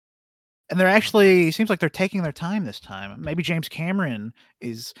 And they're actually, seems like they're taking their time this time. Maybe James Cameron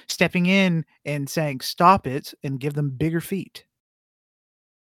is stepping in and saying, stop it, and give them bigger feet.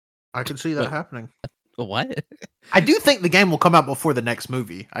 I can see that happening. What? I do think the game will come out before the next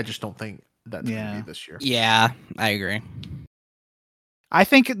movie. I just don't think that's going to be this year. Yeah, I agree. I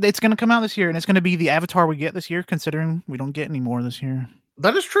think it's going to come out this year, and it's going to be the Avatar we get this year, considering we don't get any more this year.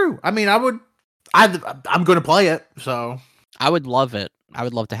 That is true. I mean, I'm going to play it, so. I would love it. I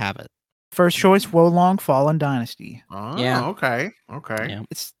would love to have it. First choice, Wolong Fallen Dynasty. Oh, yeah. Okay. Yeah.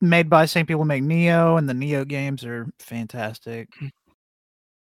 It's made by the same people who make Neo, and the Neo games are fantastic.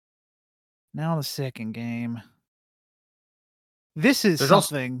 Now the second game. This is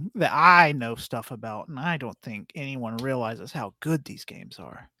something that I know stuff about, and I don't think anyone realizes how good these games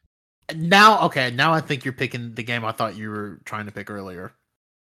are. Now I think you're picking the game I thought you were trying to pick earlier.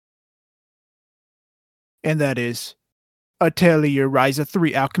 And that is Atelier Ryza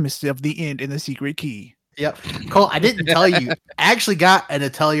 3 Alchemists of the End and the Secret Key. Yep. Cole, I didn't tell you. I actually got an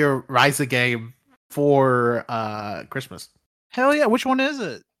Atelier Ryza game for Christmas. Hell yeah. Which one is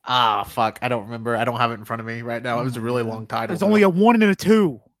it? Ah, fuck. I don't remember. I don't have it in front of me right now. It was a really long title. There's only a 1 and a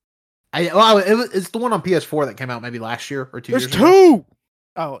 2. It's the one on PS4 that came out maybe last year or 2 years ago. There's 2!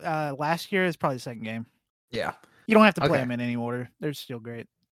 Oh, last year is probably the second game. Yeah. You don't have to play them in any order. They're still great.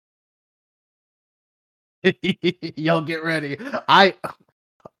 Y'all get ready.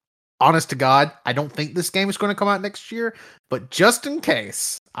 Honest to God, I don't think this game is going to come out next year, but just in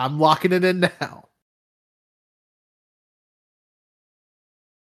case, I'm locking it in now.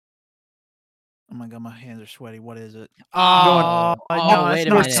 Oh my god, my hands are sweaty. What is it? Oh, no, wait that's a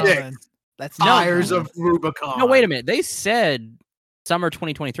not minute. coming. That's Fires not of Rubicon. No, wait a minute. They said summer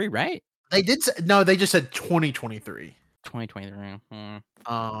 2023, right? They did say, no, they just said 2023. 2023.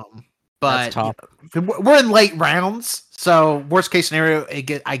 But That's tough. We're in late rounds, so worst case scenario,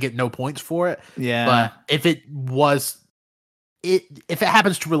 I get no points for it. Yeah. But if it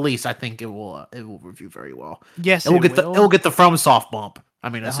happens to release, I think it will review very well. Yes, it will get the FromSoft bump. I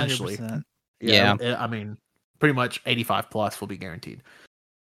mean, 100%. essentially. Yeah. I mean, pretty much 85 plus will be guaranteed.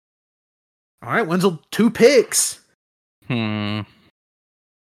 All right, Wenzel, 2 picks. Hmm.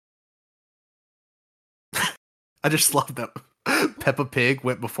 I just love that Peppa Pig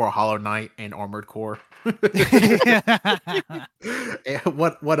went before Hollow Knight and Armored Core.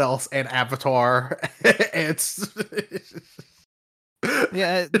 What else? And Avatar. It's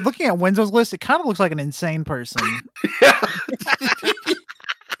Yeah, looking at Wenzel's list, it kind of looks like an insane person.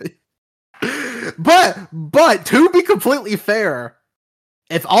 But to be completely fair,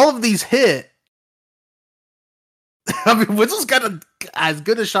 if all of these hit, I mean, Wenzel's got as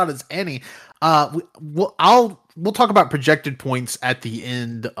good a shot as any. We'll talk about projected points at the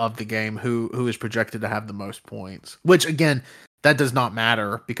end of the game. Who is projected to have the most points? Which again, that does not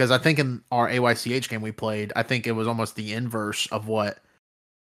matter because I think in our AYCH game we played, I think it was almost the inverse of what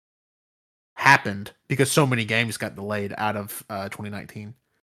happened because so many games got delayed out of 2019.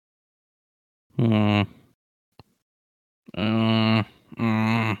 All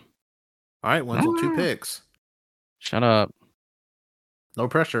right, Wenzel, 2 picks. Shut up. No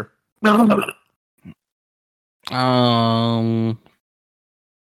pressure. God,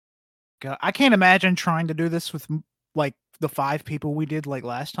 I can't imagine trying to do this with like the 5 people we did like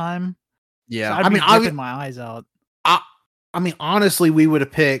last time. Yeah, so I'd be ripping my eyes out. I mean, honestly, we would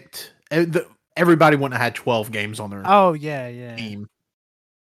have picked. Everybody wouldn't have had 12 games on their team.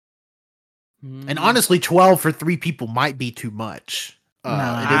 And honestly, 12 for 3 people might be too much.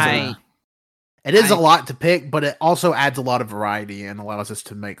 It is a lot to pick, but it also adds a lot of variety and allows us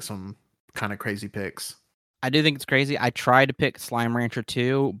to make some kind of crazy picks. I do think it's crazy. I tried to pick Slime Rancher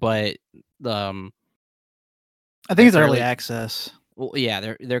 2, but I think it's early access. Well,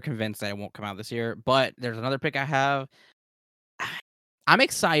 yeah, they're convinced that it won't come out this year. But there's another pick I have. I'm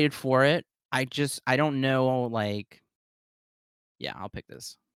excited for it. I don't know. Like, yeah, I'll pick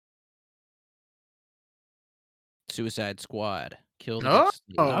this. Suicide Squad. Kill the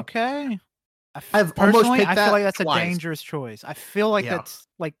okay. I've almost picked I that feel like that's twice. a dangerous choice. I feel like that's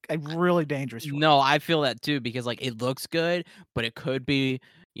like a really dangerous choice. No, I feel that too because like it looks good, but it could be,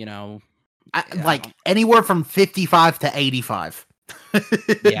 like anywhere from 55 to 85.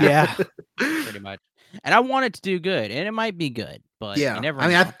 Yeah, pretty much. And I want it to do good, and it might be good, but yeah, you never I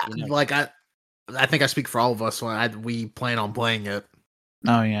mean, know. I think I speak for all of us when we plan on playing it.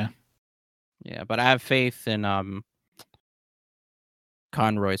 Oh yeah, yeah, but I have faith in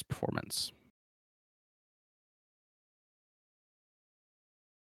Conroy's performance.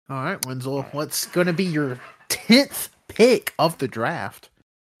 All right, Wenzel, what's going to be your 10th pick of the draft?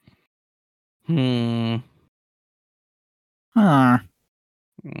 I'm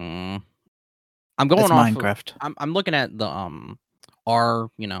going off Minecraft. I'm looking at the our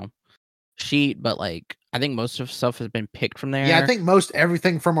sheet, but like I think most of stuff has been picked from there. Yeah, I think most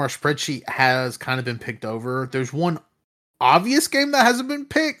everything from our spreadsheet has kind of been picked over. There's one obvious game that hasn't been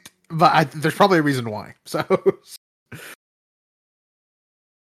picked, but there's probably a reason why. So,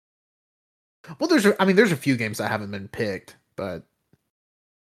 well, there's a few games that haven't been picked, but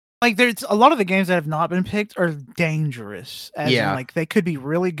like there's a lot of the games that have not been picked are dangerous. As in, like they could be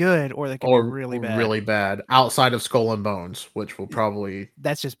really good or they could be really bad. Really bad outside of Skull and Bones, which will probably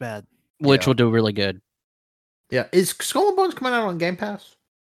that's just bad. Which will do really good. Yeah, is Skull and Bones coming out on Game Pass?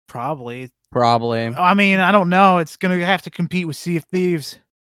 Probably. I mean, I don't know. It's gonna have to compete with Sea of Thieves.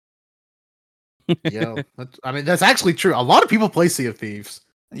 Yeah, that's actually true. A lot of people play Sea of Thieves.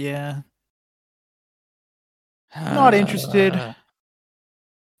 Yeah. Not interested.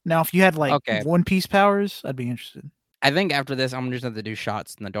 Now, if you had like One Piece powers, I'd be interested. I think after this, I'm just going to have to do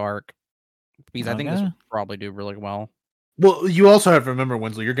shots in the dark because I think this will probably do really well. Well, you also have to remember,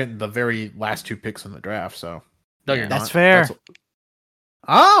 Wenzel, you're getting the very last 2 picks in the draft, so no, you're not. That's fair.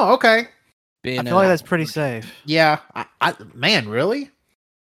 Oh, okay. I feel like that's pretty safe. Yeah, man, really?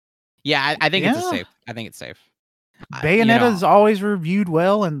 Yeah, I think it's safe. I think it's safe. Bayonetta is always reviewed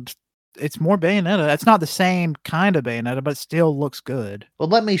well, and it's more Bayonetta. It's not the same kind of Bayonetta, but it still looks good. Well,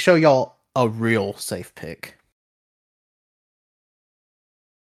 let me show y'all a real safe pick.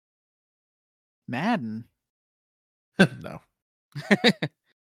 Madden. No.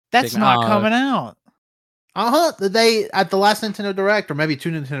 That's not coming out. They at the last Nintendo Direct, or maybe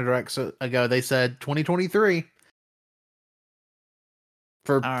 2 Nintendo Directs ago, they said 2023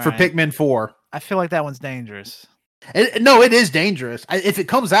 for Pikmin 4. I feel like that one's dangerous. No, it is dangerous. If it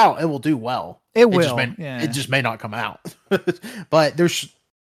comes out, it will do well. It will. It just may not come out. But there's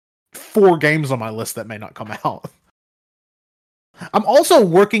 4 games on my list that may not come out. I'm also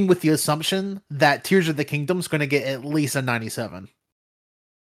working with the assumption that Tears of the Kingdom is going to get at least a 97.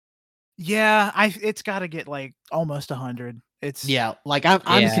 Yeah, it's got to get like almost 100.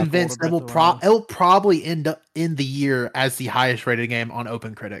 I'm convinced it will probably end up in the year as the highest rated game on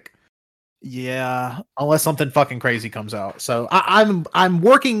OpenCritic. Yeah, unless something fucking crazy comes out. So I'm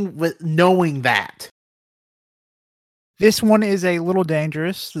working with knowing that. This one is a little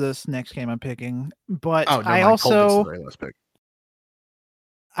dangerous. This next game I'm picking, but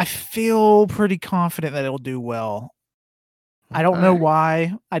I feel pretty confident that it'll do well. I don't know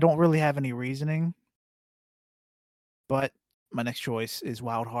why. I don't really have any reasoning. But my next choice is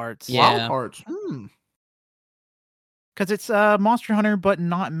Wild Hearts. Yeah. Wild Hearts. Because it's Monster Hunter, but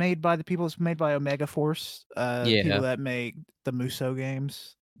not made by the people. It's made by Omega Force. People that make the Musou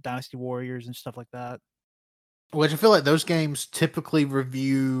games, Dynasty Warriors, and stuff like that. Which I feel like those games typically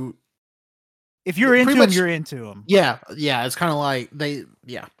review. If you're into them, you're into them. Yeah. It's kind of like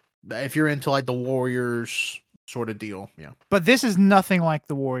if you're into like the Warriors sort of deal. Yeah. But this is nothing like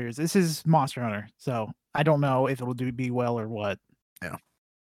the Warriors. This is Monster Hunter. So I don't know if it'll be well or what. Yeah.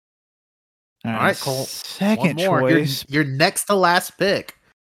 All right, Cole. Second choice. Your next to last pick.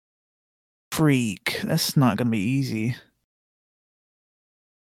 Freak. That's not going to be easy.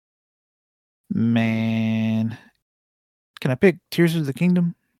 Man. Can I pick Tears of the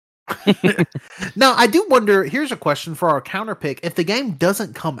Kingdom? Now, I do wonder, here's a question for our counter pick. If the game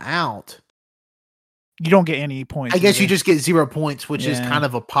doesn't come out, you don't get any points. I guess you just get 0 points, which is kind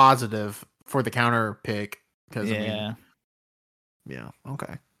of a positive for the counter pick. Yeah,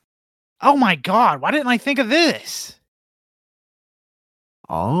 okay. Oh my god, why didn't I think of this?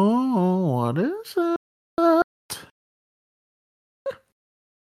 Oh, what is it?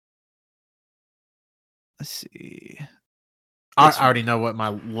 Let's see. I already know what my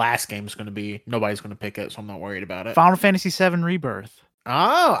last game is going to be. Nobody's going to pick it, so I'm not worried about it. Final Fantasy VII Rebirth.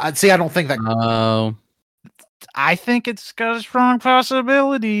 Oh, I don't think that. Oh. I think it's got a strong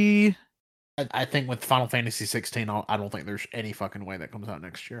possibility. I think with Final Fantasy 16, I don't think there's any fucking way that comes out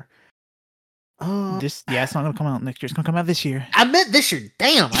next year. It's not gonna come out next year. It's gonna come out this year. I meant this year.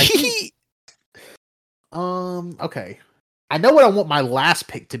 Damn. Okay. I know what I want my last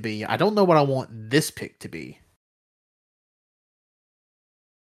pick to be. I don't know what I want this pick to be.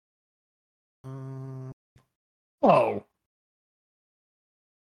 Oh.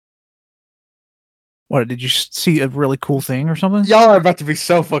 What, did you see a really cool thing or something? Y'all are about to be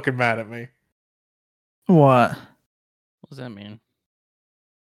so fucking mad at me. What? What does that mean?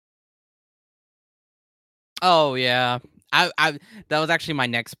 Oh yeah, I that was actually my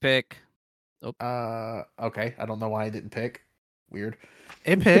next pick. Oh. Okay. I don't know why I didn't pick. Weird.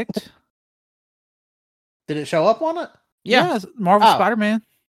 It picked. Did it show up on it? Yeah, Marvel Spider-Man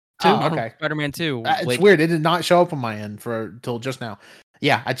 2. Okay. Spider-Man 2. It's weird. It did not show up on my end till just now.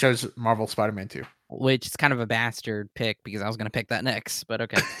 Yeah, I chose Marvel Spider-Man 2. Which is kind of a bastard pick because I was going to pick that next, but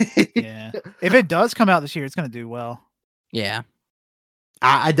okay. Yeah. If it does come out this year, it's going to do well. Yeah.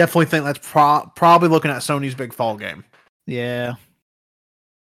 I definitely think that's probably looking at Sony's big fall game. Yeah.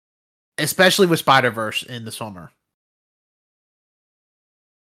 Especially with Spider-Verse in the summer.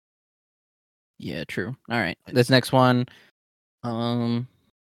 Yeah, true. All right. This next one, I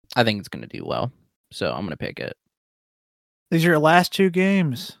think it's going to do well. So I'm going to pick it. These are your last 2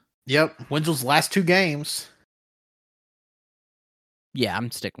 games. Yep. Wenzel's last 2 games. Yeah,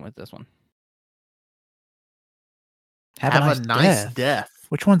 I'm sticking with this one. Have a nice death.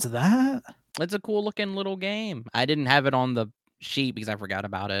 Which one's that? It's a cool looking little game. I didn't have it on the sheet because I forgot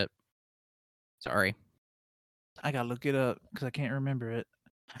about it. Sorry. I gotta look it up because I can't remember it.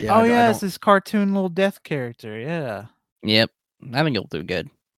 Yeah, it's this cartoon little death character. Yeah. Yep. I think you'll do good.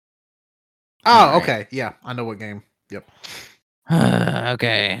 Oh, okay. Right. Yeah, I know what game. Yep.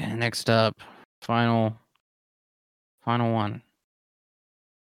 Okay. Next up, final one.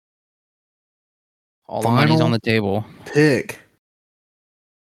 All the money's on the table. Pick.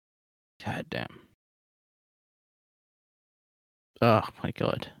 God damn. Oh my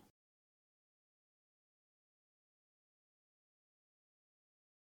god.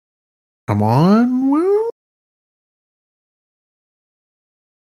 Come on, Will.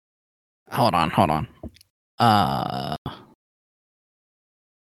 Hold on.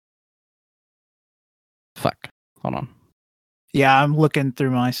 Fuck. Hold on. Yeah, I'm looking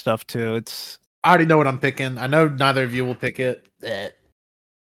through my stuff too. I already know what I'm picking. I know neither of you will pick it.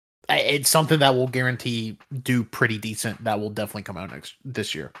 It's something that will guarantee do pretty decent. That will definitely come out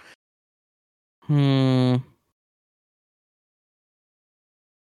this year.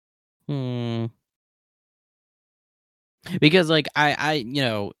 Because like I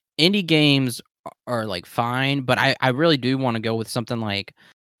indie games are like fine, but I really do want to go with something like,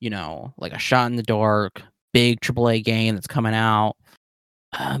 like a shot in the dark, big AAA game that's coming out.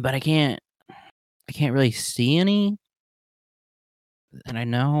 But I can't really see any. And I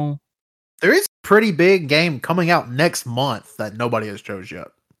know there is a pretty big game coming out next month that nobody has chose yet.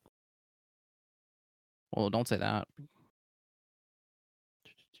 Well, don't say that.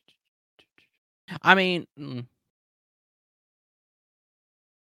 I mean,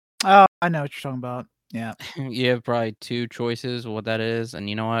 Oh, I know what you're talking about. Yeah. you have probably two choices of what that is, and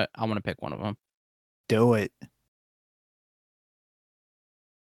you know what? I'm gonna pick one of them. Do it. Give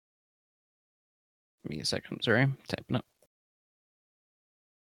me a second. Sorry, typing up.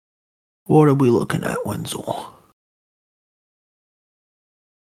 What are we looking at, Wenzel?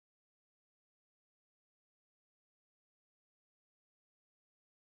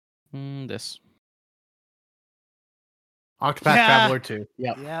 This. Octopath Traveler 2.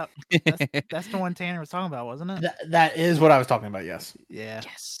 Yep. Yep. That's the one Tanner was talking about, wasn't it? That is what I was talking about, yes. Yeah.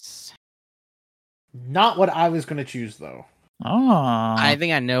 Yes. Not what I was going to choose, though. Oh. I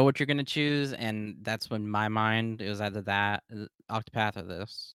think I know what you're gonna choose, and that's when my mind it was either that Octopath or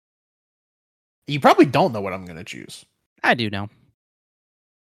this. You probably don't know what I'm going to choose. I do know.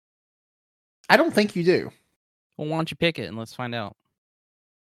 I don't think you do. Well, why don't you pick it and let's find out?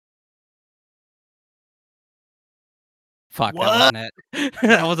 Fuck, What? that wasn't it.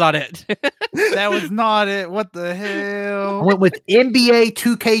 That was on it. That was not it. What the hell? I went with NBA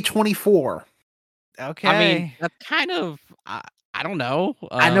 2K24. Okay. I mean, that's kind of I don't know.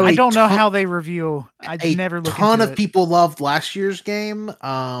 I know I don't know how they review. I never look into it. A ton of people loved last year's game,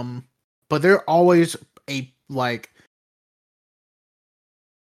 but they're always a like.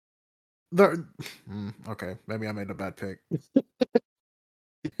 Okay, maybe I made a bad pick.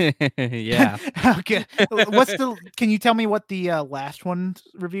 Yeah. Okay. Can you tell me what the last one's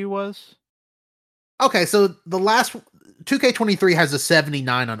review was? Okay, so the last 2K23 has a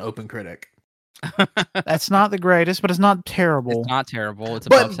 79 on OpenCritic. That's not the greatest, but it's not terrible. It's not terrible. It's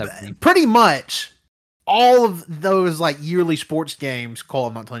above 70. Pretty much all of those like yearly sports games, Cole,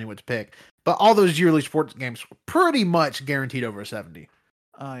 I'm not telling you what to pick, but all those yearly sports games pretty much guaranteed over a 70.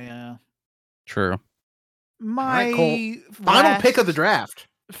 Oh yeah. True. My final pick of the draft.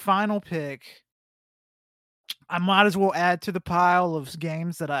 Final pick. I might as well add to the pile of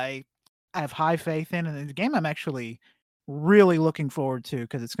games that I have high faith in, and the game I'm actually really looking forward to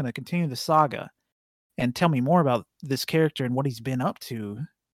because it's going to continue the saga and tell me more about this character and what he's been up to.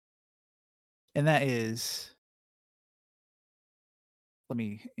 And that is, let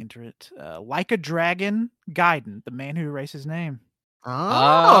me enter it. Like a Dragon Gaiden, the man who erased his name.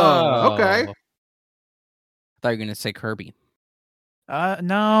 Oh, okay. I thought you were gonna say Kirby.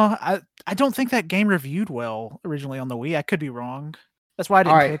 No, I don't think that game reviewed well originally on the Wii. I could be wrong. That's why I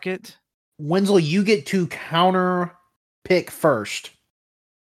didn't pick it. Wenzel, you get to counter pick first.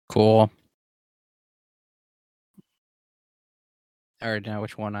 Cool. I already know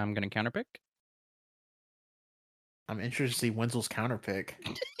which one I'm gonna counterpick. I'm interested to see Wenzel's counter pick.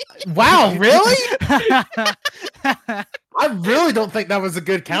 Wow, really? I really don't think that was a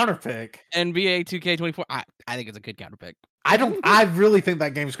good counter pick. NBA 2K24. I think it's a good counterpick. I really think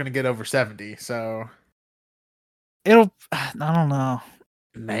that game's going to get over 70. So I don't know.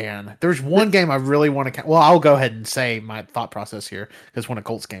 Man, there's one game I really want to. Well, I'll go ahead and say my thought process here because one of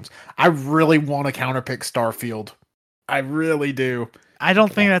Colt's games. I really want to counterpick Starfield. I really do. I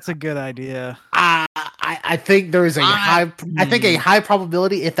don't think that's a good idea. I think there is a high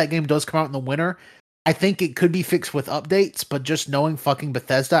probability if that game does come out in the winter. I think it could be fixed with updates, but just knowing fucking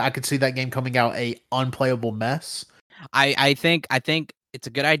Bethesda, I could see that game coming out a unplayable mess. I think it's a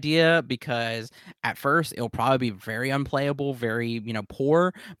good idea because at first it'll probably be very unplayable, very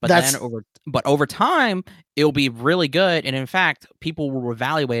poor, but over time it'll be really good. And in fact, people will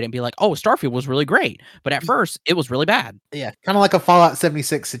evaluate it and be like, "Oh, Starfield was really great," but at first it was really bad. Yeah, kind of like a Fallout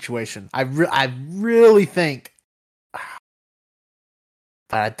 76 situation. I really think.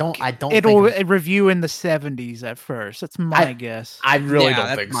 But I don't. It'll review in the 70s at first. That's my guess. I really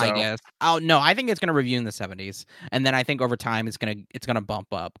don't think my so. Guess. Oh no, I think it's gonna review in the 70s, and then I think over time it's gonna bump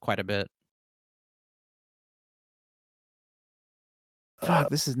up quite a bit. Fuck,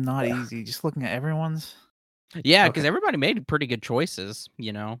 this is not easy. Just looking at everyone's. Yeah, because everybody made pretty good choices.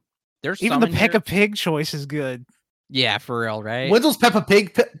 There's Even some the in here- Pekka Pig choice is good. Yeah, for real, right? Wenzel's Peppa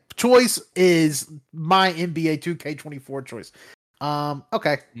Pig choice is my NBA 2K24 choice.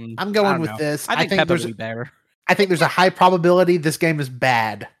 Okay, I'm I going don't with know. this. I think Peppa would be better. I think there's a high probability this game is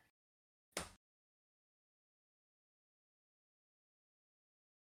bad.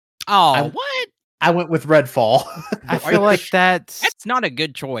 Oh, what? I went with Redfall. I feel like that's not a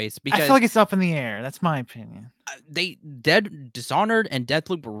good choice because I feel like it's up in the air. That's my opinion. Dishonored and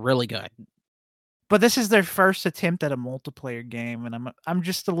Deathloop were really good. But this is their first attempt at a multiplayer game, and I'm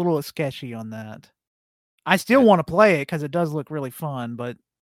just a little sketchy on that. I still want to play it because it does look really fun, but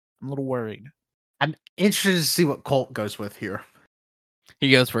I'm a little worried. I'm interested to see what Colt goes with here.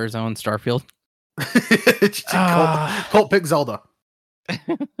 He goes for his own Starfield. Colt pick Zelda.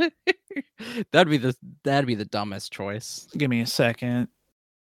 that'd be the dumbest choice. Give me a second.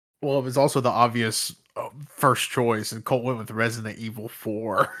 Well, it was also the obvious first choice, and Colt went with Resident Evil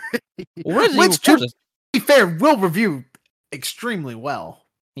 4. Which, to be fair, will review extremely well.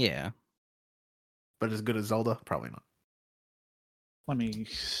 Yeah. But as good as Zelda? Probably not. Let me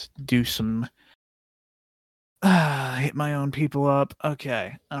do some... hit my own people up.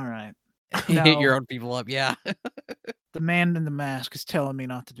 Okay. All right. No. Hit your own people up, yeah. The man in the mask is telling me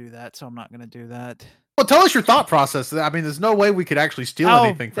not to do that, so I'm not going to do that. Well, tell us your thought process. I mean, there's no way we could actually steal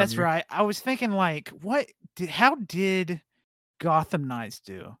anything from that's you. right. I was thinking, like, how did Gotham Knights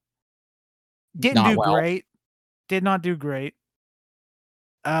do? Didn't do great. Did not do great.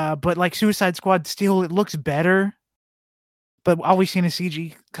 But like Suicide Squad still, it looks better. But all we've seen is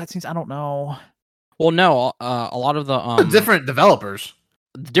CG cutscenes. I don't know. Well, no, a lot of the different developers.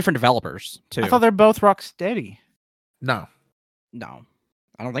 Different developers too. I thought they're both Rocksteady. No,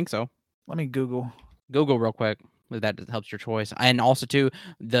 I don't think so. Let me Google real quick. That helps your choice. And also too,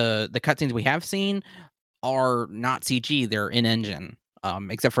 the cutscenes we have seen are not CG; they're in engine.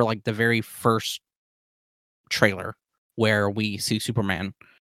 Except for like the very first trailer where we see Superman.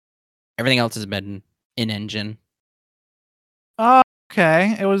 Everything else has been in engine.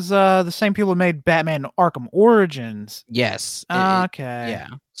 Okay, it was the same people who made Batman Arkham Origins. Yes. Okay. Yeah.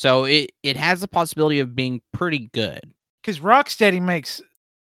 So it has the possibility of being pretty good. Because Rocksteady makes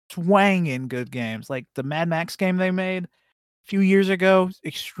swanging good games. Like the Mad Max game they made a few years ago,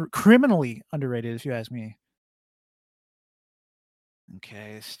 criminally underrated, if you ask me.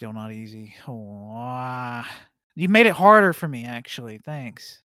 Okay, it's still not easy. Oh, you made it harder for me, actually.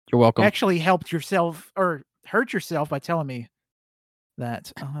 Thanks. You're welcome. You actually helped yourself or hurt yourself by telling me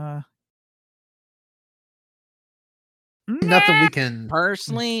that. Nothing we can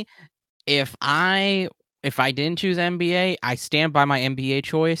personally. If I didn't choose NBA, I stand by my NBA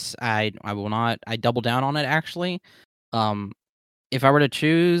choice. I will not. I double down on it. Actually, if I were to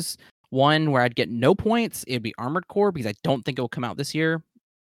choose one where I'd get no points, it'd be Armored Core because I don't think it will come out this year.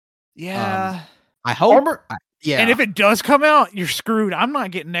 Yeah, I hope. Yeah, and if it does come out, you're screwed. I'm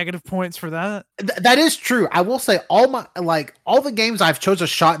not getting negative points for that. That is true. I will say all the games I've chose a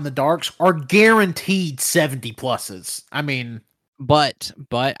shot in the darks are guaranteed 70 pluses. I mean, but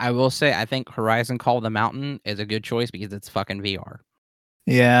I will say I think Horizon Call of the Mountain is a good choice because it's fucking VR.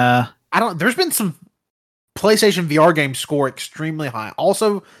 Yeah, there's been some PlayStation VR games score extremely high.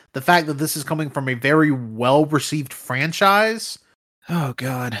 Also, the fact that this is coming from a very well received franchise. Oh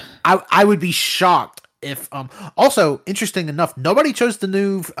god, I would be shocked if also interesting enough, nobody chose the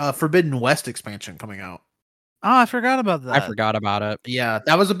new Forbidden West expansion coming out. Oh, I forgot about that. I forgot about it. Yeah,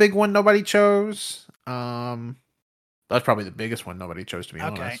 that was a big one nobody chose. That's probably the biggest one nobody chose, to be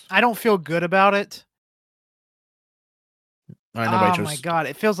honest. I don't feel good about it. Nobody chose. My god,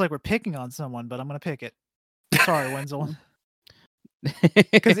 it feels like we're picking on someone, but I'm gonna pick it. Sorry, Wenzel.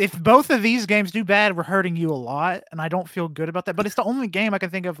 Because if both of these games do bad, we're hurting you a lot, and I don't feel good about that. But it's the only game I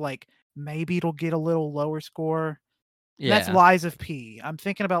can think of, like, maybe it'll get a little lower score. Yeah. That's Lies of P. I'm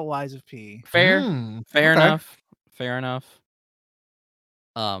thinking about Lies of P. Fair enough. Fair enough.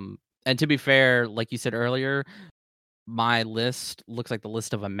 And to be fair, like you said earlier, my list looks like the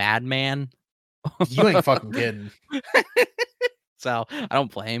list of a madman. You ain't fucking kidding. So I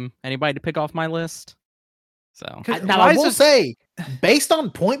don't blame anybody to pick off my list. So now I will say, based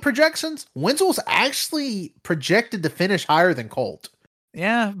on point projections, Wenzel's actually projected to finish higher than Colt.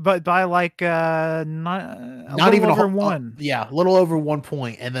 Yeah, but by like not even over one. Yeah, a little over 1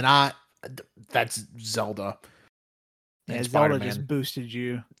 point, and then that's Zelda. Yeah, Zelda just boosted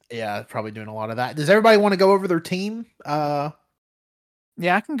you. Yeah, probably doing a lot of that. Does everybody want to go over their team? Yeah,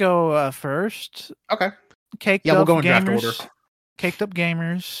 I can go first. Okay. We'll go in draft order. Caked Up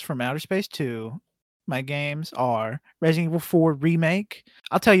Gamers from Outer Space 2. my games are Resident Evil 4 Remake.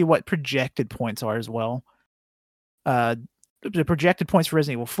 I'll tell you what projected points are as well. The projected points for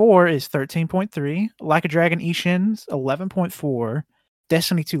Resident Evil 4 is 13.3, Like a Dragon Ishin's 11.4,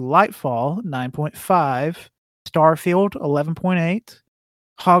 Destiny 2 Lightfall 9.5, Starfield 11.8,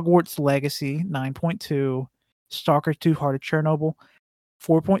 Hogwarts Legacy 9.2, Stalker 2 Heart of Chernobyl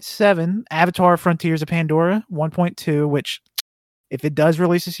 4.7, Avatar Frontiers of Pandora 1.2, which if it does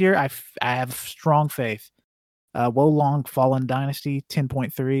release this year, I have strong faith. Wolong Fallen Dynasty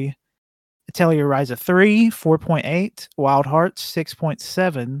 10.3, Atelier Ryza 3 4.8, Wild Hearts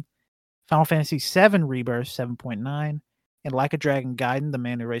 6.7, Final Fantasy 7 Rebirth 7.9, and Like a Dragon Gaiden, The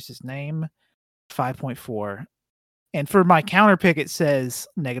Man Who Erased His Name 5.4. And for my counter pick, it says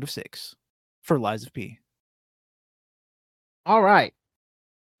 -6 for Lies of P. All right.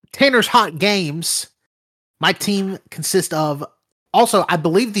 Tanner's Hot Games. My team consists of. Also, I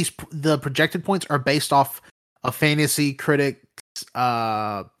believe the projected points are based off a Fantasy Critics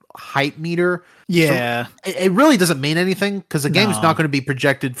hype meter. Yeah. So it really doesn't mean anything because the game's No. not going to be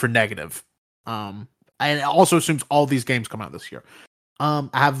projected for negative. And it also assumes all these games come out this year. I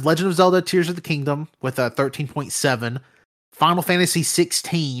have Legend of Zelda Tears of the Kingdom with a 13.7, Final Fantasy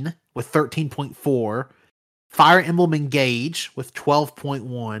 16 with 13.4, Fire Emblem Engage with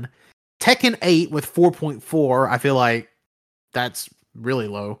 12.1, Tekken 8 with 4.4. I feel like that's really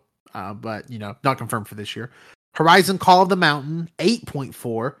low, but not confirmed for this year. Horizon Call of the Mountain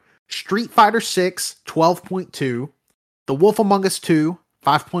 8.4, Street Fighter 6 12.2, The Wolf Among Us 2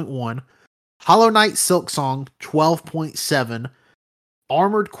 5.1, Hollow Knight Silksong 12.7,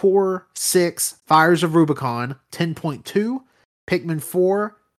 Armored Core 6 Fires of Rubicon 10.2, Pikmin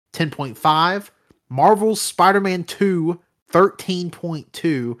 4 10.5, Marvel's Spider-Man 2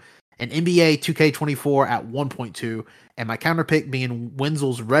 13.2, and NBA 2K24 at 1.2, and my counter pick being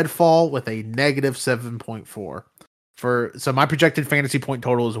Wenzel's Redfall with a -7.4. So my projected fantasy point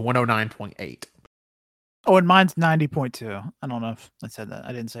total is 109.8. Oh, and mine's 90.2. I don't know if I said that.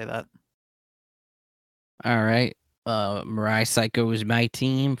 I didn't say that. All right. Mirai Psycho is my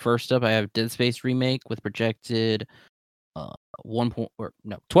team. First up, I have Dead Space Remake with projected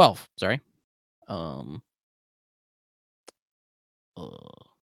 12. Sorry.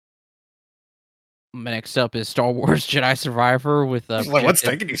 Next up is Star Wars Jedi Survivor with What's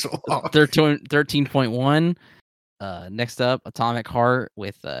taking you so long? 13.1. Next up, Atomic Heart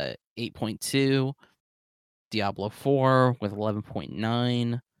with 8.2. Diablo 4 with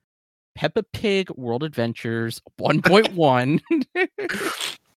 11.9. Peppa Pig World Adventures 1.1.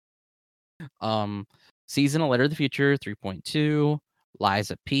 Season of Letter of the Future 3.2.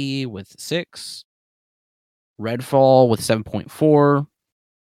 Liza P with 6. Redfall with 7.4.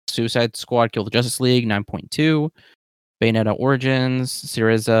 Suicide Squad Kill the Justice League 9.2. Bayonetta Origins,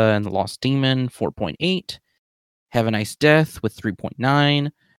 Syriza and the Lost Demon 4.8. Have a Nice Death with 3.9.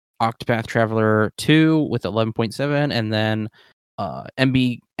 Octopath Traveler 2 with 11.7, and then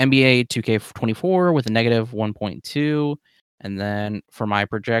NBA 2K24 with a -1.2. And then for my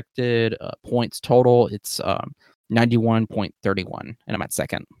projected points total, it's 91.31, and I'm at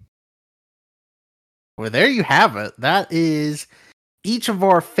second. Well, there you have it. That is each of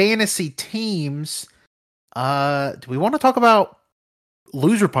our fantasy teams. Do we want to talk about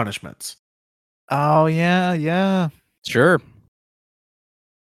loser punishments? Oh, yeah. Sure.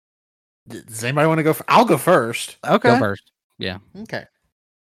 Does anybody want to go? I'll go first. Okay. Go first. Yeah. Okay.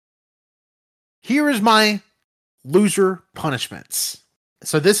 Here is my loser punishments.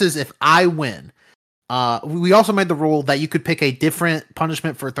 So this is if I win. We also made the rule that you could pick a different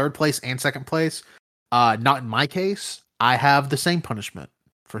punishment for third place and second place. Not in my case. I have the same punishment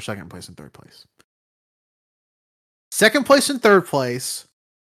for second place and third place. Second place and third place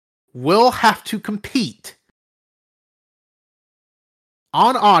will have to compete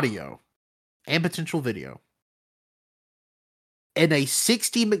on audio and potential video in a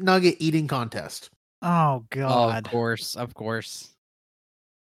 60 McNugget eating contest. Oh, God. Of course.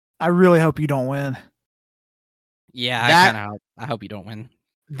 I really hope you don't win. Yeah, I hope you don't win.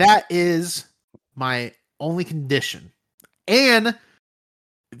 That is my only condition. And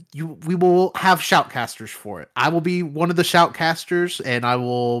we will have shoutcasters for it. I will be one of the shoutcasters, and I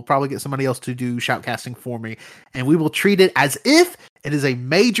will probably get somebody else to do shoutcasting for me. And we will treat it as if it is a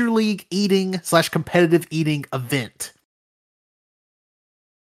major league eating / competitive eating event.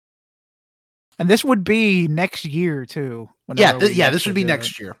 And this would be next year too. This would be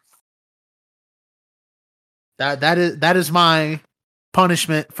next year. That is my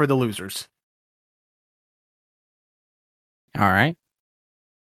punishment for the losers. All right.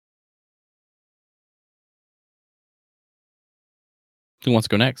 Who wants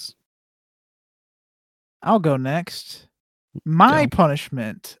to go next? I'll go next. My Go.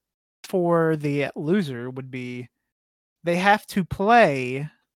 punishment for the loser would be they have to play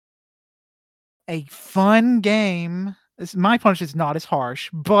a fun game. My punishment is not as harsh,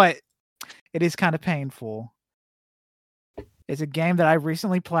 but it is kind of painful. It's a game that I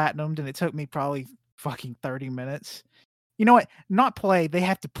recently platinumed, and it took me probably fucking 30 minutes. You know what? Not play. They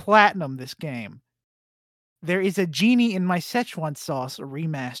have to platinum this game. There is a Genie in My Szechuan Sauce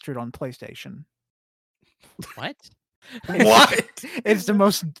remastered on PlayStation. What? What? It's the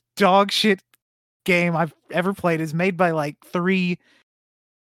most dog shit game I've ever played. It's made by like 3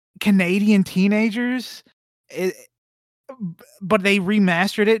 Canadian teenagers. But they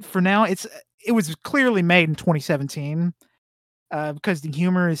remastered it for now. It was clearly made in 2017 because the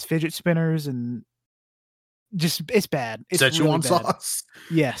humor is fidget spinners and just it's bad. It's Szechuan really bad. sauce.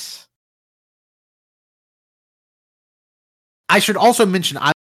 Yes. I should also mention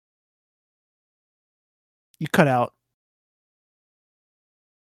You cut out.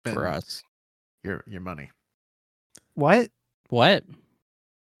 For us. your money. What? What?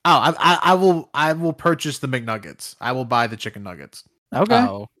 Oh, I will purchase the McNuggets. I will buy the chicken nuggets. Okay.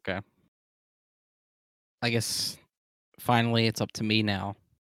 Oh, okay. I guess finally it's up to me now.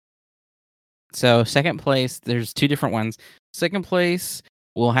 So second place, there's 2 different ones. Second place,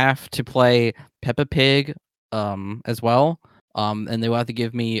 we'll have to play Peppa Pig as well. And they will have to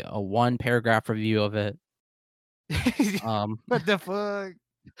give me a 1-paragraph review of it. What the fuck?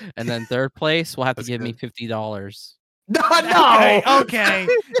 And then third place will have to That's give me good. $50. No. Okay.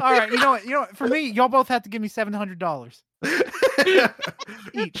 All right. You know what? For me, y'all both have to give me $700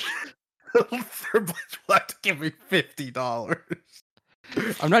 each. Third place will have to give me $50.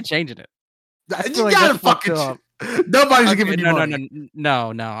 I'm not changing it. You feel like gotta that's fucked fucking. up. Nobody's Okay, giving you money.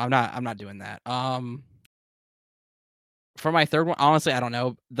 no. I'm not doing that. For my third one, honestly, I don't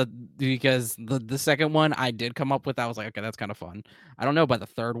know because the second one I did come up with. I was like, okay, that's kind of fun. I don't know about the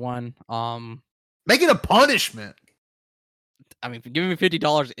third one. Make it a punishment. I mean, giving me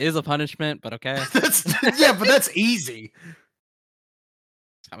 $50 is a punishment, but okay. But that's easy.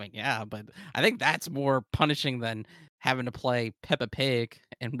 I mean, yeah, but I think that's more punishing than having to play Peppa Pig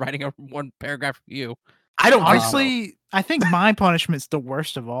and writing a 1-paragraph review. I don't Honestly, I think my punishment's the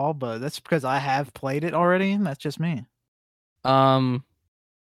worst of all, but that's because I have played it already, and that's just me. God,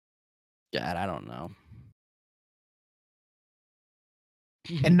 I don't know.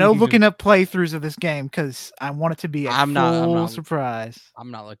 And no looking up playthroughs of this game because I want it to be a I'm not- surprise.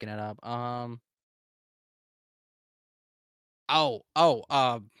 I'm not looking it up.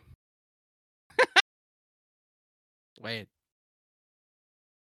 Wait.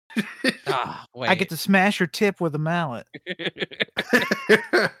 Wait. I get to smash your tip with a mallet.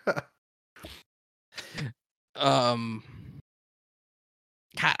 God,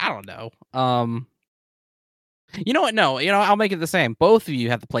 I don't know. You know what? No, I'll make it the same. Both of you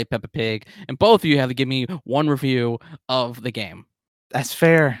have to play Peppa Pig, and both of you have to give me 1 review of the game. That's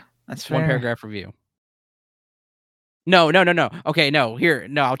fair. That's fair. 1-paragraph review. No. Okay, no. Here,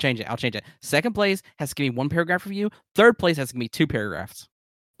 no. I'll change it. Second place has to give me 1-paragraph review. Third place has to give me 2 paragraphs.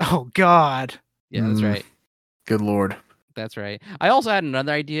 Oh God. Yeah, that's right. Good Lord. That's right. I also had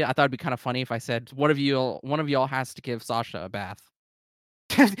another idea. I thought it'd be kind of funny if I said one of y'all has to give Sasha a bath.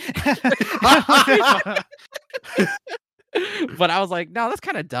 But I was like, no, that's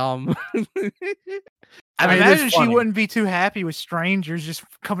kind of dumb. I mean, imagine it's she funny. wouldn't be too happy with strangers just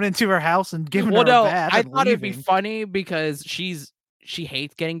coming into her house and giving Well, her no, a bath. I and thought it'd be leaving. funny because she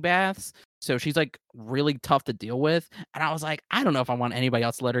hates getting baths, so she's like really tough to deal with. And I was like, I don't know if I want anybody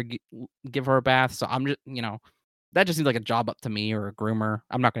else to let her give her a bath. So I'm just, that just seems like a job up to me or a groomer.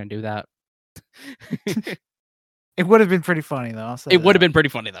 I'm not going to do that. It would have been pretty funny though. It would have been pretty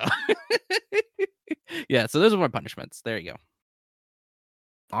funny though. Yeah, so those are my punishments. There you go.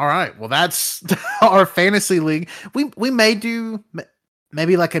 All right. Well, that's our fantasy league. We may do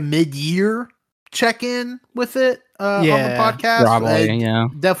maybe like a mid-year check-in with it on the podcast. Probably, yeah.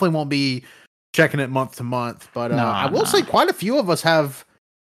 Definitely won't be checking it month to month, but I will Nah. say quite a few of us have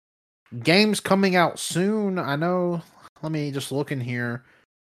games coming out soon. I know. Let me just look in here.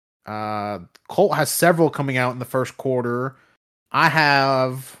 Colt has several coming out in the first quarter. I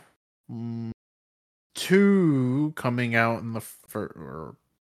have 2 coming out in the first.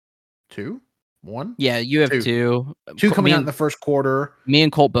 2? 1? Yeah, you have 2. 2 coming out in the first quarter. Me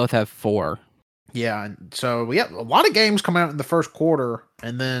and Colt both have 4. Yeah, and so we have a lot of games coming out in the first quarter,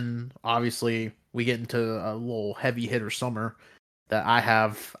 and then obviously we get into a little heavy hitter summer that I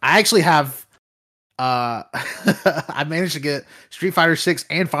actually have I managed to get Street Fighter 6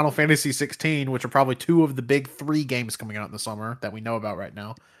 and Final Fantasy 16, which are probably 2 of the big 3 games coming out in the summer that we know about right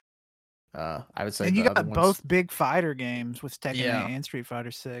now. I would say And you the other got ones. both big fighter games with Tekken Yeah. 8 and Street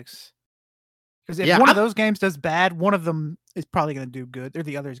Fighter 6. Because if Yeah, one of those games does bad, one of them is probably going to do good, or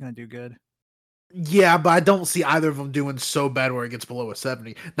the other is going to do good. Yeah, but I don't see either of them doing so bad where it gets below a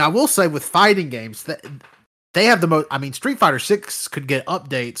 70. Now, I will say with fighting games that they have the most. I mean, Street Fighter 6 could get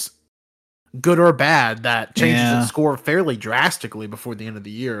updates, good or bad, that changes its score fairly drastically before the end of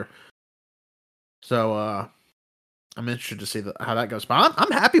the year. So, I'm interested to see how that goes. But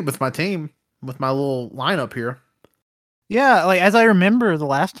I'm happy with my team, with my little lineup here. Yeah, like as I remember the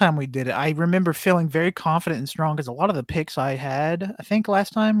last time we did it, I remember feeling very confident and strong because a lot of the picks I had, I think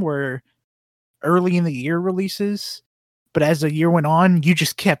last time, were early in the year releases. But as the year went on, you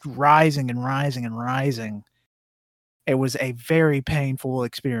just kept rising and rising and rising. It was a very painful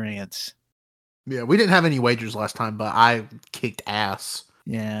experience. Yeah, we didn't have any wagers last time, but I kicked ass.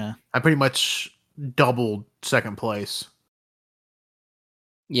 Yeah. I pretty much doubled second place.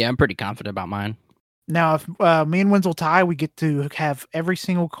 Yeah, I'm pretty confident about mine. Now, if me and Wenzel tie, we get to have every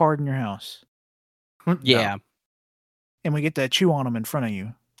single card in your house. Yeah. No. And we get to chew on them in front of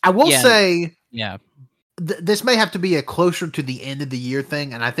you. I will say, yeah, this may have to be a closer to the end of the year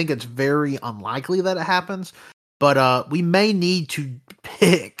thing, and I think it's very unlikely that it happens. But we may need to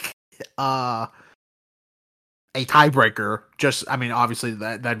pick a tiebreaker. I mean, obviously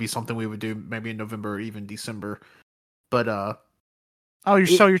that'd be something we would do maybe in November or even December. But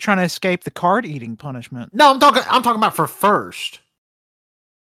so you're trying to escape the card eating punishment. No, I'm talking about for first.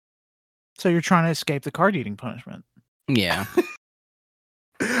 So you're trying to escape the card eating punishment. Yeah.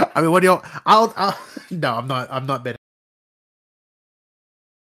 I mean, what do you? I'll. No, I'm not. I'm not betting.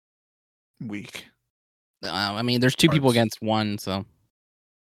 Weak. I mean, there's two people against one, so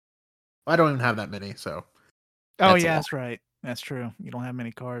I don't even have that many. So. Oh yeah, that's right. That's true. You don't have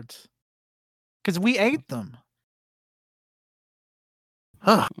many cards because we ate them.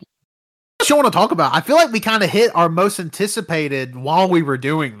 Huh. What you want to talk about? I feel like we kind of hit our most anticipated while we were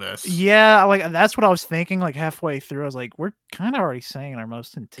doing this. Yeah, like that's what I was thinking. Like halfway through, I was like, "We're kind of already saying our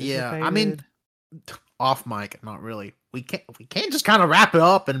most anticipated." Yeah, I mean, off mic, not really. We can't just kind of wrap it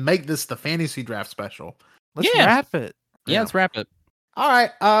up and make this the fantasy draft special. Let's wrap it. Yeah, let's wrap it. All right.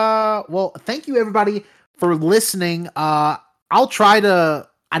 Well, thank you everybody for listening. I'll try to.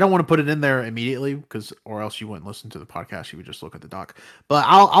 I don't want to put it in there immediately or else you wouldn't listen to the podcast. You would just look at the doc. But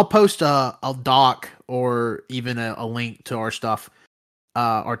I'll post a doc or even a link to our stuff,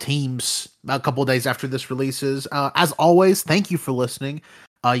 our teams, a couple of days after this releases. As always, thank you for listening.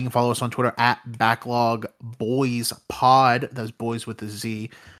 You can follow us on Twitter at Backlog Boys Pod. That's boys with a Z.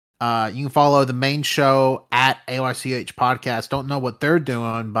 You can follow the main show at AYCH Podcast. Don't know what they're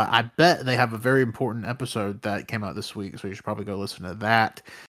doing, but I bet they have a very important episode that came out this week, so you should probably go listen to that.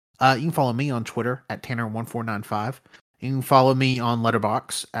 You can follow me on Twitter at Tanner1495. You can follow me on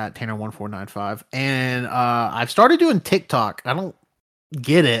Letterboxd at Tanner1495. And I've started doing TikTok. I don't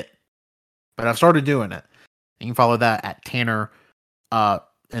get it, but I've started doing it. You can follow that at Tanner, and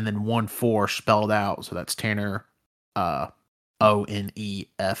then 14 spelled out. So that's Tanner,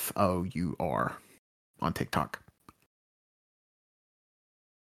 ONEFOUR on TikTok.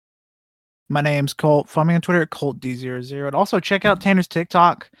 My name's Colt. Follow me on Twitter at ColtD00. And also check out Tanner's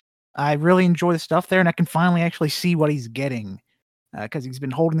TikTok. I really enjoy the stuff there, and I can finally actually see what he's getting because he's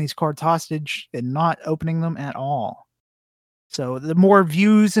been holding these cards hostage and not opening them at all. So the more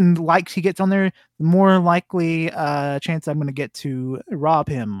views and likes he gets on there, the more likely chance I'm going to get to rob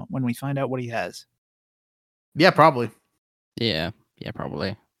him when we find out what he has. Yeah, probably. Yeah,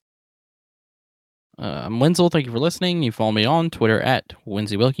 probably. I'm Wenzel. Thank you for listening. You follow me on Twitter at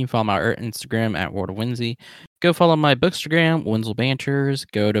WenzyWilk. You follow my Instagram at World of Wenzy. Go follow my Bookstagram, Wenzel Banters.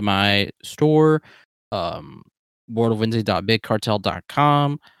 Go to my store,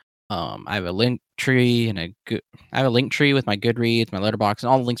 worldofwenzy.bigcartel.com. I have a link tree and I have a link tree with my Goodreads, my Letterboxd,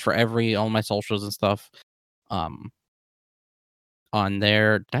 and all the links for all my socials and stuff. On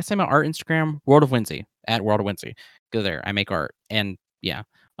there, did I say my art Instagram? World of Wenzy at World of Wenzy. Go there. I make art, and yeah,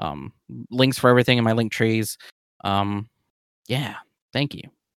 links for everything in my link trees. Yeah, thank you.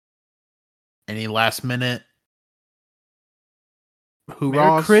 Any last minute?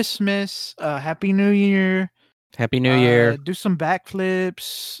 Merry Christmas, Happy New Year. Happy New Year. Do some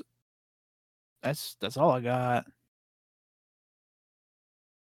backflips. That's all I got.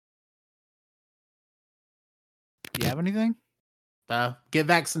 Do you have anything? Get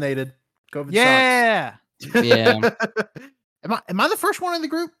vaccinated. COVID yeah. sucks. Yeah. Am I the first one in the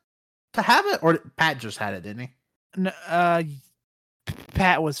group to have it, or Pat just had it, didn't he? No,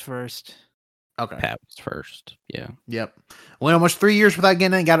 Pat was first. Okay. Pat was first. Yeah. Yep. Went almost 3 years without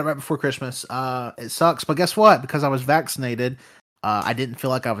getting it. Got it right before Christmas. It sucks, but guess what? Because I was vaccinated, I didn't feel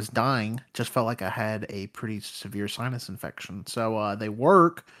like I was dying. Just felt like I had a pretty severe sinus infection. So they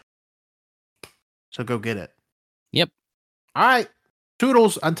work. So go get it. Yep. All right.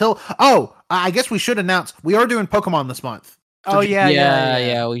 Toodles until. Oh, I guess we should announce we are doing Pokemon this month. Oh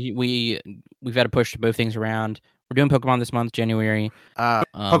yeah. We've had to push both things around. We're doing Pokemon this month, January.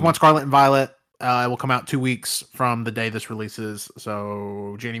 Pokemon Scarlet and Violet will come out 2 weeks from the day this releases.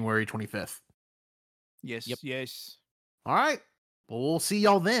 So January 25th. Yes. Yep. Yes. All right. Well, we'll see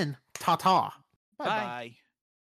y'all then. Ta ta. Bye.